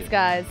 Thanks,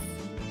 guys.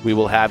 We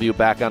will have you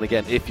back on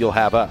again if you'll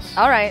have us.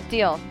 All right,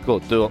 deal. Cool,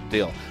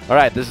 deal. All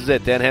right, this is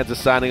it. Dan Hanzus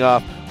signing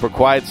off for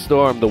Quiet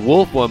Storm, the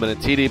Wolf Woman,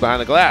 and TD Behind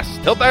the Glass.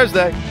 Till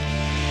Thursday.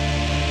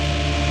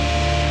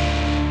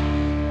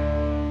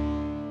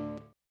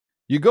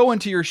 You go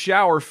into your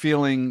shower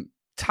feeling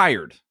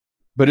tired,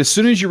 but as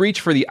soon as you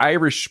reach for the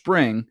Irish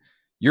Spring,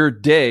 your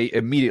day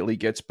immediately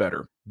gets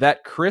better.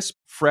 That crisp,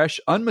 fresh,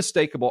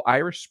 unmistakable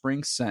Irish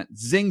Spring scent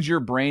zings your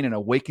brain and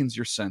awakens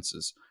your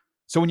senses.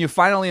 So when you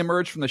finally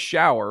emerge from the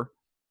shower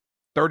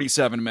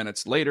 37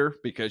 minutes later,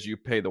 because you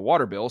pay the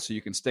water bill so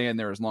you can stay in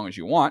there as long as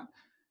you want,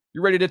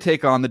 you're ready to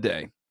take on the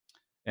day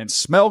and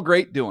smell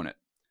great doing it.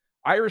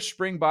 Irish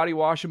Spring Body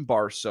Wash and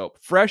Bar Soap.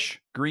 Fresh,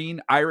 green,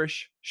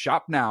 Irish.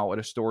 Shop now at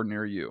a store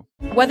near you.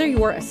 Whether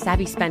you're a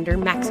savvy spender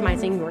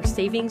maximizing your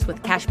savings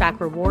with cashback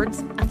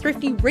rewards, a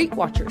thrifty rate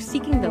watcher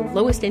seeking the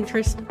lowest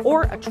interest,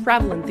 or a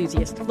travel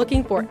enthusiast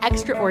looking for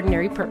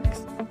extraordinary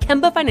perks,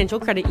 Kemba Financial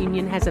Credit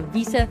Union has a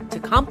visa to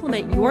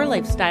complement your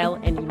lifestyle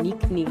and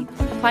unique needs.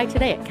 Apply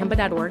today at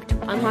Kemba.org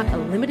to unlock a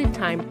limited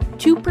time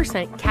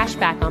 2% cash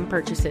back on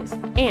purchases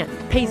and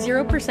pay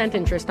 0%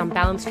 interest on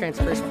balance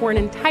transfers for an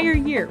entire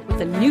year with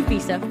a new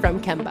visa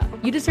from Kemba.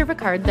 You deserve a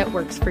card that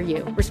works for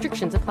you.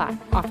 Restrictions apply.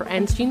 Offer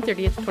ends June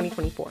 30th,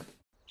 2024.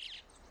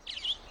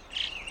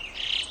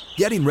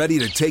 Getting ready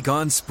to take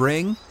on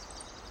spring?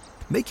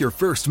 Make your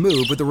first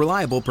move with the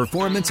reliable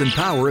performance and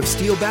power of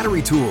Steel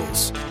battery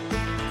tools.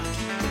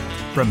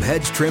 From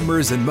hedge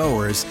trimmers and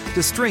mowers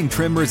to string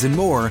trimmers and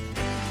more,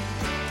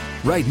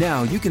 right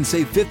now you can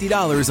save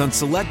 $50 on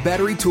select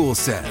battery tool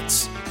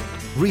sets.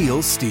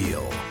 Real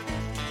Steel.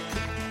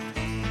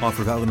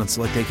 Offer valid on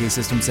select AK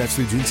system sets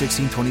through June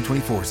 16,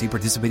 2024. See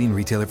participating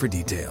retailer for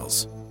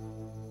details.